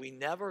enjoy, we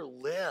never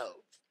live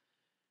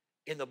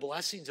in the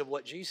blessings of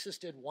what Jesus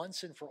did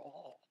once and for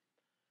all.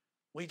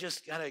 We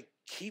just kind of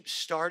keep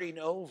starting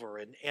over.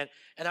 And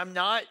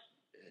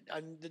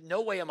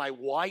no way am I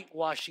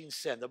whitewashing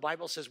sin. The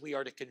Bible says we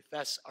are to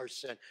confess our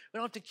sin. We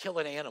don't have to kill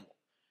an animal.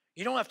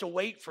 You don't have to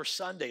wait for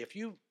Sunday. If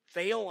you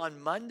fail on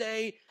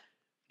Monday,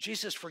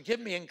 Jesus, forgive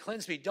me and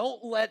cleanse me.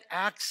 Don't let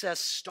access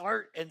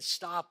start and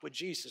stop with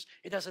Jesus.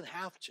 It doesn't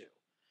have to.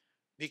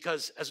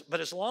 But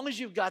as long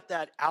as you've got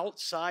that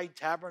outside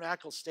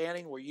tabernacle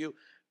standing where you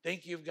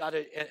think you've got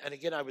to, and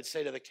again, I would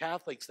say to the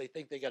Catholics, they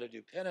think they got to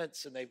do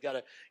penance and they've got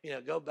to,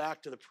 go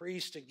back to the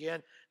priest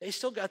again. They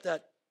still got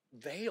that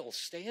veil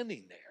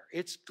standing there.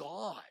 It's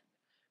gone.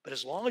 But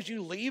as long as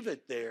you leave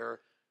it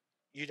there,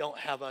 you don't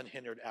have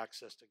unhindered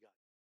access to God.